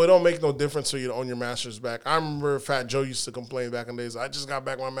some people, it don't make no difference for you to own your masters back. I remember Fat Joe used to complain back in the days, I just got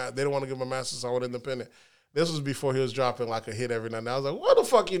back my master. They don't want to give my masters, so I went independent. This was before he was dropping like a hit every night. And I was like, what the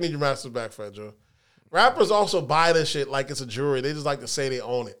fuck you need your masters back, Fat Joe? Rappers also buy this shit like it's a jewelry. They just like to say they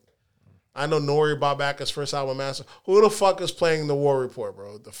own it. I know Nori bought back his first album, Master. Who the fuck is playing The War Report,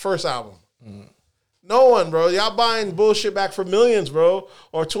 bro? The first album. No one, bro. Y'all buying bullshit back for millions, bro.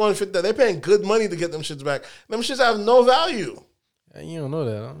 Or $250. They're paying good money to get them shits back. Them shits have no value. Yeah, you don't know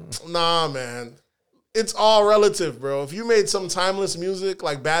that. Nah, man. It's all relative, bro. If you made some timeless music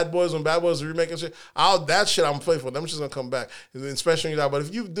like Bad Boys, when Bad Boys are remaking shit, that shit I'm playing for. Them shit's gonna come back. Especially when you're out. But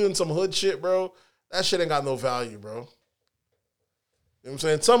if you doing some hood shit, bro, that shit ain't got no value, bro. You know what I'm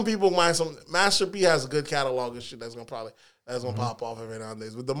saying? Some people might, Master P has a good catalog of shit that's gonna pop off every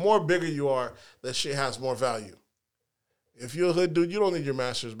nowadays. But the more bigger you are, that shit has more value. If you're a hood dude, you don't need your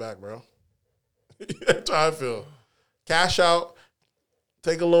masters back, bro. That's how I feel. Cash out,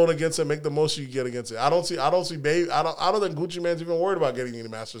 take a loan against it, make the most you can get against it. I don't see baby. I don't think Gucci Mane's even worried about getting any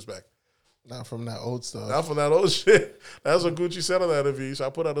masters back. Not from that old stuff. Not from that old shit. That's what Gucci said on that interview. So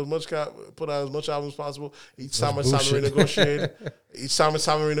I put out as much album as possible. Each time it's time to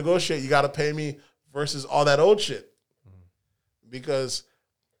renegotiate, you got to pay me versus all that old shit. Because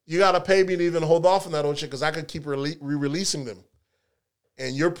you got to pay me to even hold off on that old shit because I could keep re-releasing them.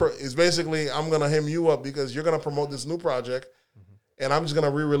 And it's basically, I'm going to hem you up because you're going to promote this new project and I'm just going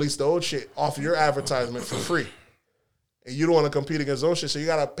to re-release the old shit off your advertisement for free. And you don't want to compete against those shit, so you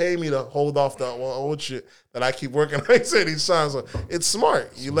got to pay me to hold off the old shit that I keep working. Like I said, each time. So it's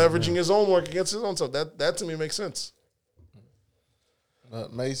smart. You leveraging his own work against his own stuff. That to me makes sense.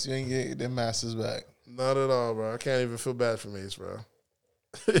 But Mace, you ain't get them masters back. Not at all, bro. I can't even feel bad for Mace, bro.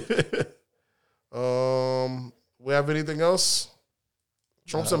 We have anything else?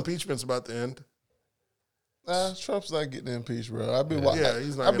 Trump's impeachment's about to end. Trump's not getting impeached, bro. I be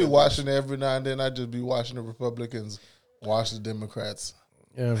watching it every now and then. I just be watching the Republicans watch the Democrats.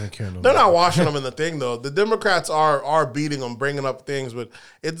 Yeah, I don't care no They're not watching them in the thing, though. The Democrats are beating them, bringing up things, but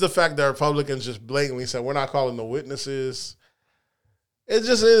it's the fact that Republicans just blatantly said, we're not calling the witnesses. It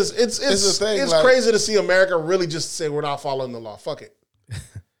just is. It's crazy to see America really just say we're not following the law. Fuck it.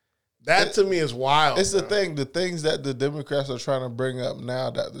 That to me is wild. It's the thing. The things that the Democrats are trying to bring up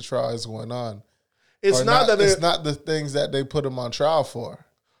now that the trial is going on. It's not the things that they put them on trial for.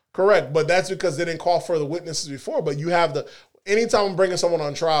 Correct, but that's because they didn't call for the witnesses before. But you have anytime I'm bringing someone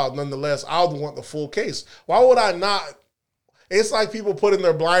on trial, nonetheless, I would want the full case. Why would I not? It's like people putting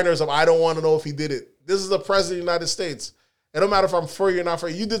their blinders up. I don't want to know if he did it. This is the president of the United States. It don't matter if I'm for you or not for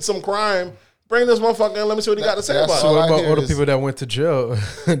you. You did some crime. Bring this motherfucker in. Let me see what he got to say about it. So what about all the people that went to jail?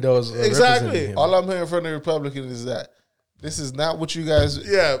 That was exactly. Him. All I'm hearing from the Republicans is that this is not what you guys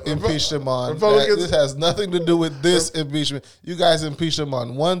impeached him on. This has nothing to do with this impeachment. You guys impeached him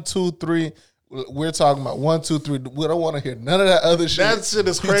on 1, 2, 3. We're talking about 1, 2, 3. We don't want to hear none of that other shit. That shit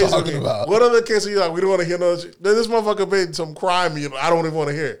is crazy. Talking about. What other case are you like? We don't want to hear no shit. This motherfucker made some crime. I don't even want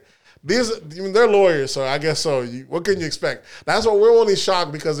to hear. They're lawyers, so I guess so. What can you expect? That's why we're only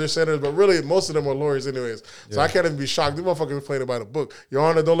shocked because they're senators, but really most of them are lawyers anyways. So I can't even be shocked. These motherfuckers are playing it by the book. Your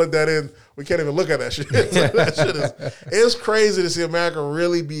Honor, don't let that in. We can't even look at that shit. So that shit it's crazy to see America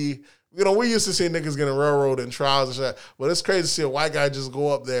really be. We used to see niggas getting railroaded in trials and shit, but it's crazy to see a white guy just go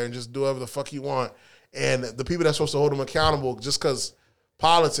up there and just do whatever the fuck he want, and the people that's supposed to hold him accountable just because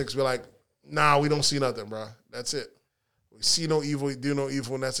politics be like, nah, we don't see nothing, bro. That's it. See no evil, do no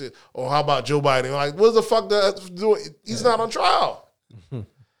evil, and that's it. Or how about Joe Biden? Like, what the fuck does that do? He's not on trial.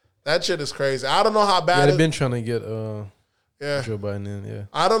 That shit is crazy. I don't know how bad. They've been trying to get Joe Biden in. Yeah,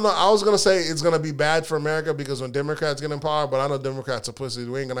 I don't know. I was gonna say it's gonna be bad for America because when Democrats get in power, but I know Democrats are pussies.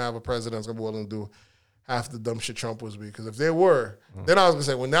 We ain't gonna have a president that's gonna be willing to do half the dumb shit Trump was. Because if they were, then I was gonna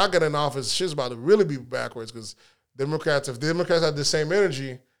say when they get in office, shit's about to really be backwards. Because if Democrats had the same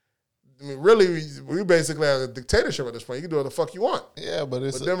energy. I mean, really, we basically have a dictatorship at this point. You can do what the fuck you want. Yeah, but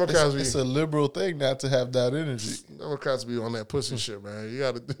it's a liberal thing not to have that energy. Democrats be on that pussy shit, man. You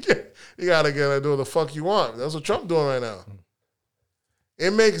gotta get to do what the fuck you want. That's what Trump doing right now.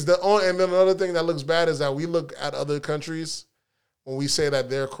 It makes and then another thing that looks bad is that we look at other countries when we say that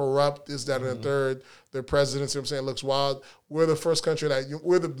they're corrupt, this, that, and the third, their presidents, you know what I'm saying, looks wild. We're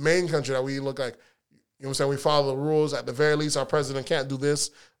the main country that we look like. You know what I'm saying? We follow the rules. At the very least, our president can't do this.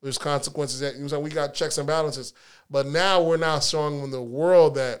 There's consequences. You know what I'm saying? We got checks and balances. But now we're showing the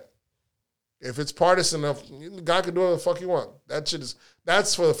world that If it's partisan enough, the guy can do whatever the fuck he want.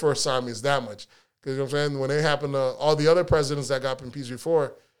 That's for the first time it's that much. Because, you know what I'm saying, when it happened to all the other presidents that got impeached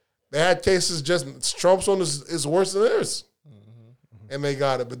before, they had cases just, Trump's one is worse than theirs. And they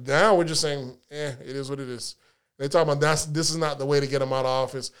got it. But now we're just saying, it is what it is. They talk about this is not the way to get them out of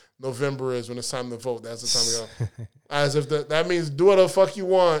office. November is when it's time to vote. That's the time to go. As if that means do whatever the fuck you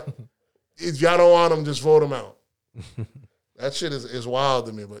want. If y'all don't want them, just vote them out. That shit is wild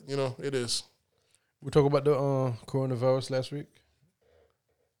to me, but, it is. We talked about the coronavirus last week.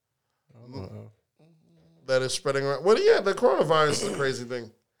 That is spreading around. Well, yeah, the coronavirus is a crazy thing.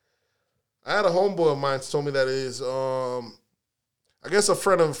 I had a homeboy of mine told me that it is, I guess a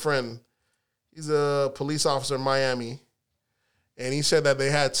friend of a friend. He's a police officer in Miami. And he said that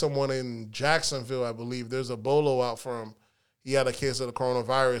they had someone in Jacksonville, I believe. There's a bolo out for him. He had a case of the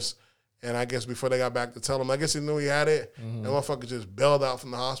coronavirus. And I guess before they got back to tell him, I guess he knew he had it. That motherfucker just bailed out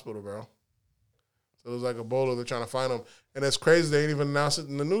from the hospital, bro. So it was like a bolo. They're trying to find him. And it's crazy. They ain't even announced it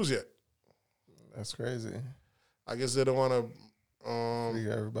in the news yet. That's crazy. I guess they don't want to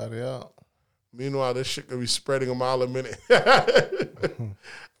figure everybody out. Meanwhile, this shit could be spreading a mile a minute.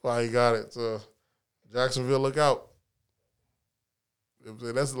 Well, he got it. So, Jacksonville, look out.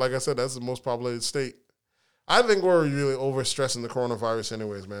 That's, like I said, that's the most populated state. I think we're really overstressing the coronavirus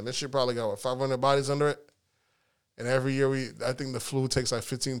anyways, man. This shit probably got, 500 bodies under it? And every year, I think the flu takes like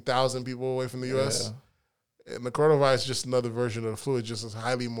 15,000 people away from the U.S. Yeah. And the coronavirus is just another version of the flu. It's just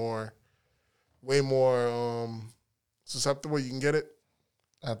way more susceptible. You can get it.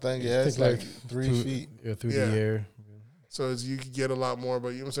 I think, it's like 3 feet. Yeah, through the air. So you can get a lot more, but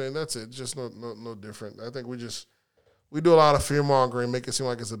you know what I'm saying? That's it. Just no different. I think we do a lot of fear mongering, make it seem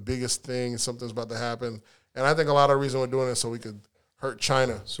like it's the biggest thing, something's about to happen. And I think a lot of the reason we're doing it is so we could hurt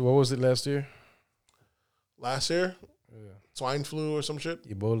China. So what was it last year? Last year? Yeah. Swine flu or some shit?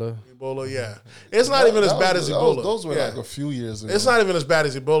 Ebola, yeah. It's not even as bad as Ebola. Those were like a few years ago. It's not even as bad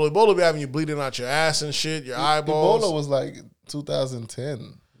as Ebola. Ebola be having you bleeding out your ass and shit, your eyeballs. Ebola was like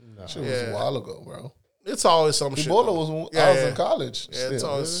 2010. Shit was a while ago, bro. It's always some shit. Ebola was when I was in college. Yeah,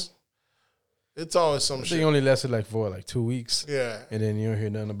 it's always some shit. It only lasted like 2 weeks. Yeah. And then you don't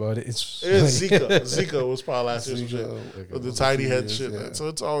hear nothing about it. It's Zika. Zika was probably last year. Shit. With the tiny head shit. Yeah. So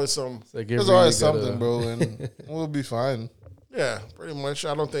it's always some. There's always something, bro, and we'll be fine. Yeah, pretty much.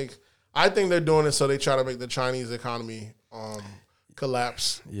 I think they're doing it so they try to make the Chinese economy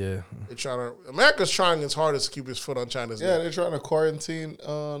collapse. Yeah. America's trying its hardest to keep its foot on China's neck. They're trying to quarantine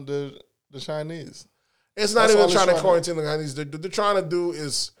the Chinese. It's not even trying to quarantine the Chinese. They're trying to do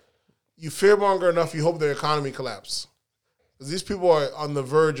is you fearmonger enough, you hope their economy collapse. Because these people are on the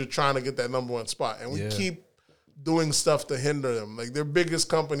verge of trying to get that number one spot. And we keep doing stuff to hinder them. Like their biggest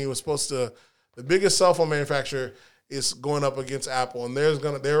company was the biggest cell phone manufacturer is going up against Apple. And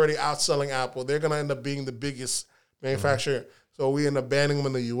they're already outselling Apple. They're going to end up being the biggest manufacturer. Mm-hmm. So we end up banning them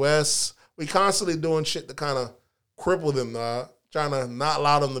in the U.S. We constantly doing shit to kind of cripple them, trying to not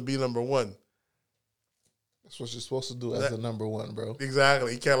allow them to be number one. That's what you're supposed to do as the number one, bro.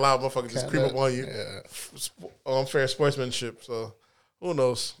 Exactly. You can't allow motherfuckers just creep up on you. Yeah. Unfair sportsmanship. So who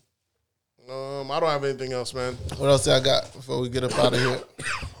knows? I don't have anything else, man. What else I got before we get up out of here?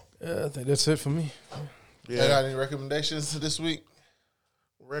 I think that's it for me. Yeah. I got any recommendations this week?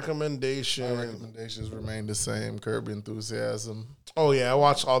 My recommendations remain the same. Curb Enthusiasm. Oh, yeah. I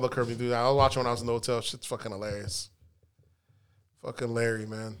watched all the Curb Enthusiasm. I was watching when I was in the hotel. Shit's fucking hilarious. Fucking Larry,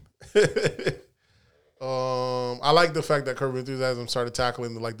 man. I like the fact that Curb Enthusiasm started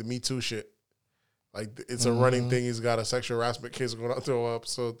tackling the Me Too shit. Like, it's a running thing. He's got a sexual harassment case going on through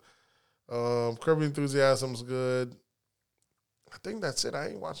episode. Curb Enthusiasm's good. I think that's it. I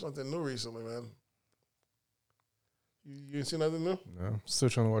ain't watched nothing new recently, man. You ain't seen nothing new? No, still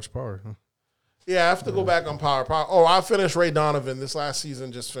trying to watch Power. Huh? Yeah, I have to go back on Power. Oh, I finished Ray Donovan. This last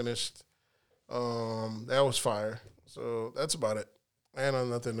season just finished. That was fire. So that's about it. I ain't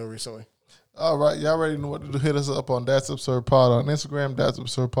on nothing new recently. All right, y'all already know what to do. Hit us up on That's Absurd Pod on Instagram, That's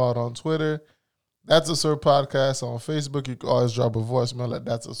Absurd Pod on Twitter, That's Absurd Podcast on Facebook. You can always drop a voicemail at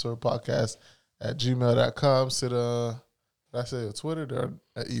That's Absurd Podcast at gmail.com. Did I say a Twitter or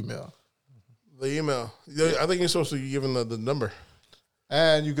an email? The email. I think you're supposed to be giving the number.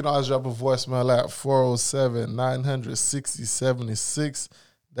 And you can always drop a voicemail at 407-960-76.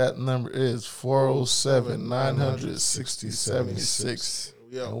 That number is 407-960-76.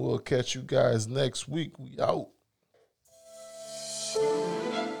 Yeah. And we'll catch you guys next week. We out.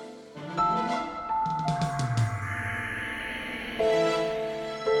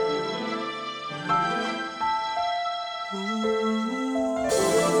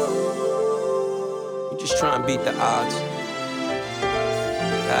 We just try and beat the odds.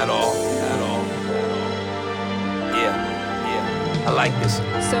 At all. I like this.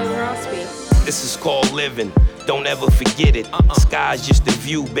 So Rossby. This is called living. Don't ever forget it. Sky's just the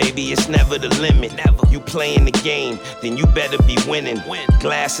view, baby. It's never the limit. You playing the game, then you better be winning.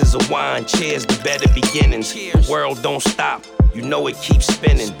 Glasses of wine, cheers to better beginnings. The world don't stop. You know it keeps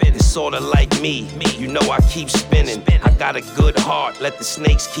spinning. It's sorta like me. You know I keep spinning. I got a good heart. Let the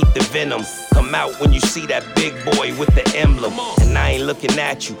snakes keep the venom. Come out when you see that big boy with the emblem. And I ain't looking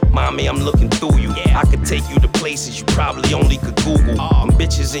at you, mommy. I'm looking through you. I could take you to places you probably only could Google. Them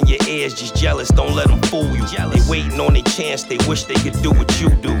bitches in your ears just jealous. Don't let them fool you. They waiting on their chance. They wish they could do what you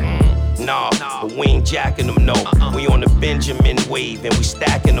do. Nah, but we ain't jacking them, no. We on the Benjamin wave and we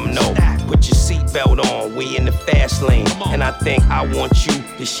stacking them, no. Put your seatbelt on, we in the fast lane. And I think I want you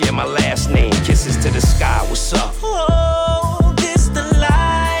to share my last name. Kisses to the sky, what's up? Oh, this the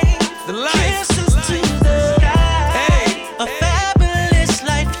life. The life. Kisses to the sky. Hey. A fabulous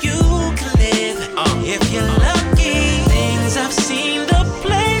life you can live. If you're lucky, things I've seen, the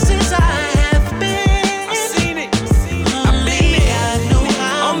places I have been. I seen it. Only God knew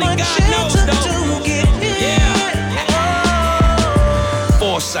how Only much God it knows, took though. to get here.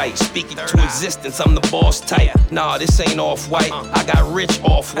 Foresight, speaking to existence, I'm the boss type. Nah, this ain't off-white, I got rich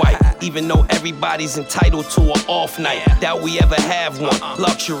off-white. Even though everybody's entitled to an off night, doubt we ever have one.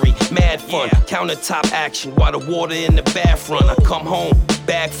 Luxury, mad fun, countertop action while the water in the bath run. I come home,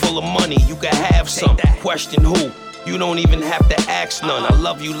 bag full of money, you can have some. Question who? You don't even have to ask none. I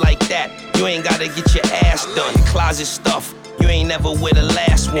love you like that, you ain't gotta get your ass done. Closet stuff, you ain't never with the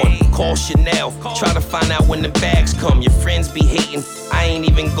last one. Call Chanel, try to find out when the bags come. Your friends be hating, I ain't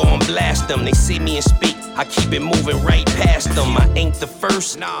even gon' blast them. They see me and speak, I keep it moving right past them. I ain't the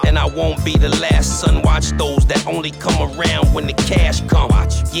first, and I won't be the last. Son, watch those that only come around when the cash come.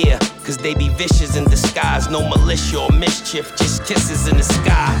 Yeah, cause they be vicious in disguise. No militia or mischief, just kisses in the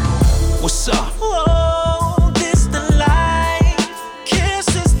sky. What's up? Oh, this the life.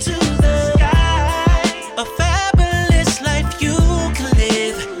 Kisses to the sky. A fabulous life you can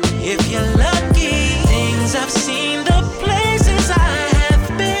live. If you're lucky, things I've seen, the places I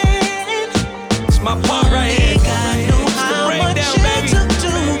have been. It's my part right here. Only God knew It's the how much breakdown, it baby. took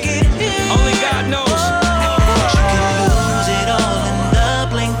to get here. Only God knows. You can lose it all in the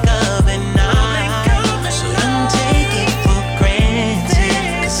blink of an eye. So don't take it for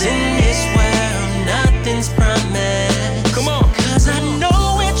granted. 'Cause in this world, nothing's promised. Come on. 'Cause I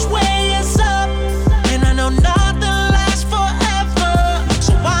know which way is up, and I know nothing lasts forever.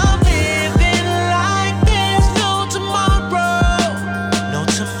 So I'm living like there's no tomorrow. No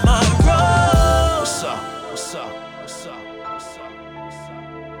tomorrow. What's up? What's up? What's up? What's up? What's up?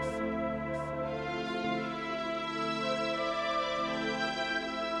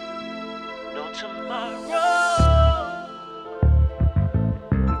 No tomorrow.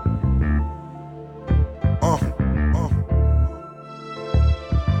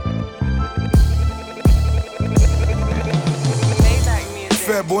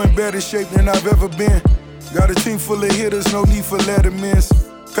 Fat boy in better shape than I've ever been. Got a team full of hitters, no need for lettermans.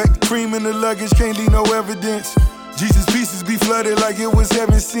 Pack the cream in the luggage, can't leave no evidence. Jesus' pieces be flooded like it was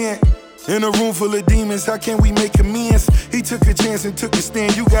heaven sent. In a room full of demons, how can we make amends? He took a chance and took a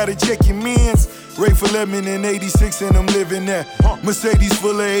stand, you gotta check your mans. Ray for lemon in 86 and I'm living that. Mercedes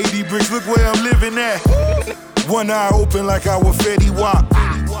full of 80 bricks, look where I'm living at. One eye open like I was Fetty Wap.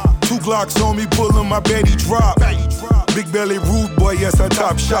 2 Glocks on me, pulling my Betty drop. Big belly rude boy, yes I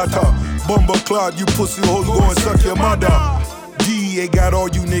top shotter. Bumba clot, you pussy hoes go and suck your mother. DEA got all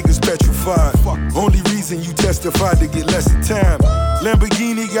you niggas petrified. Only reason you testified to get less of time.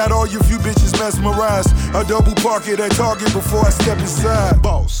 Lamborghini got all you few bitches mesmerized. I double park it at Target before I step inside.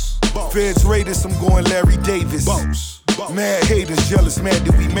 Boss. Feds raiders, I'm going Larry Davis. Boss. Mad haters, jealous, mad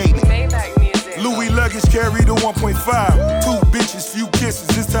that we made it. Maybach music. Louis luggage carry the 1.5. 2 bitches, few kisses,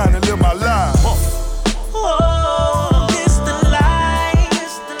 it's time to live my life. Oh, this the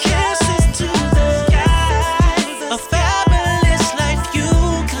life. Kisses to the sky. A fabulous life you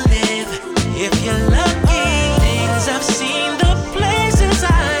can live. If you're lucky, things I've seen, the places I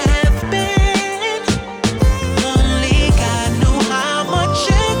have been. Only God knew how much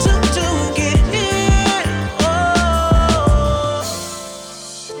it took to get here. Oh.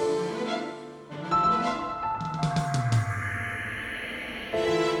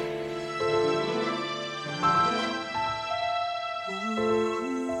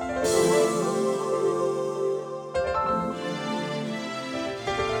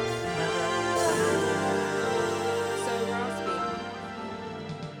 So Rossby.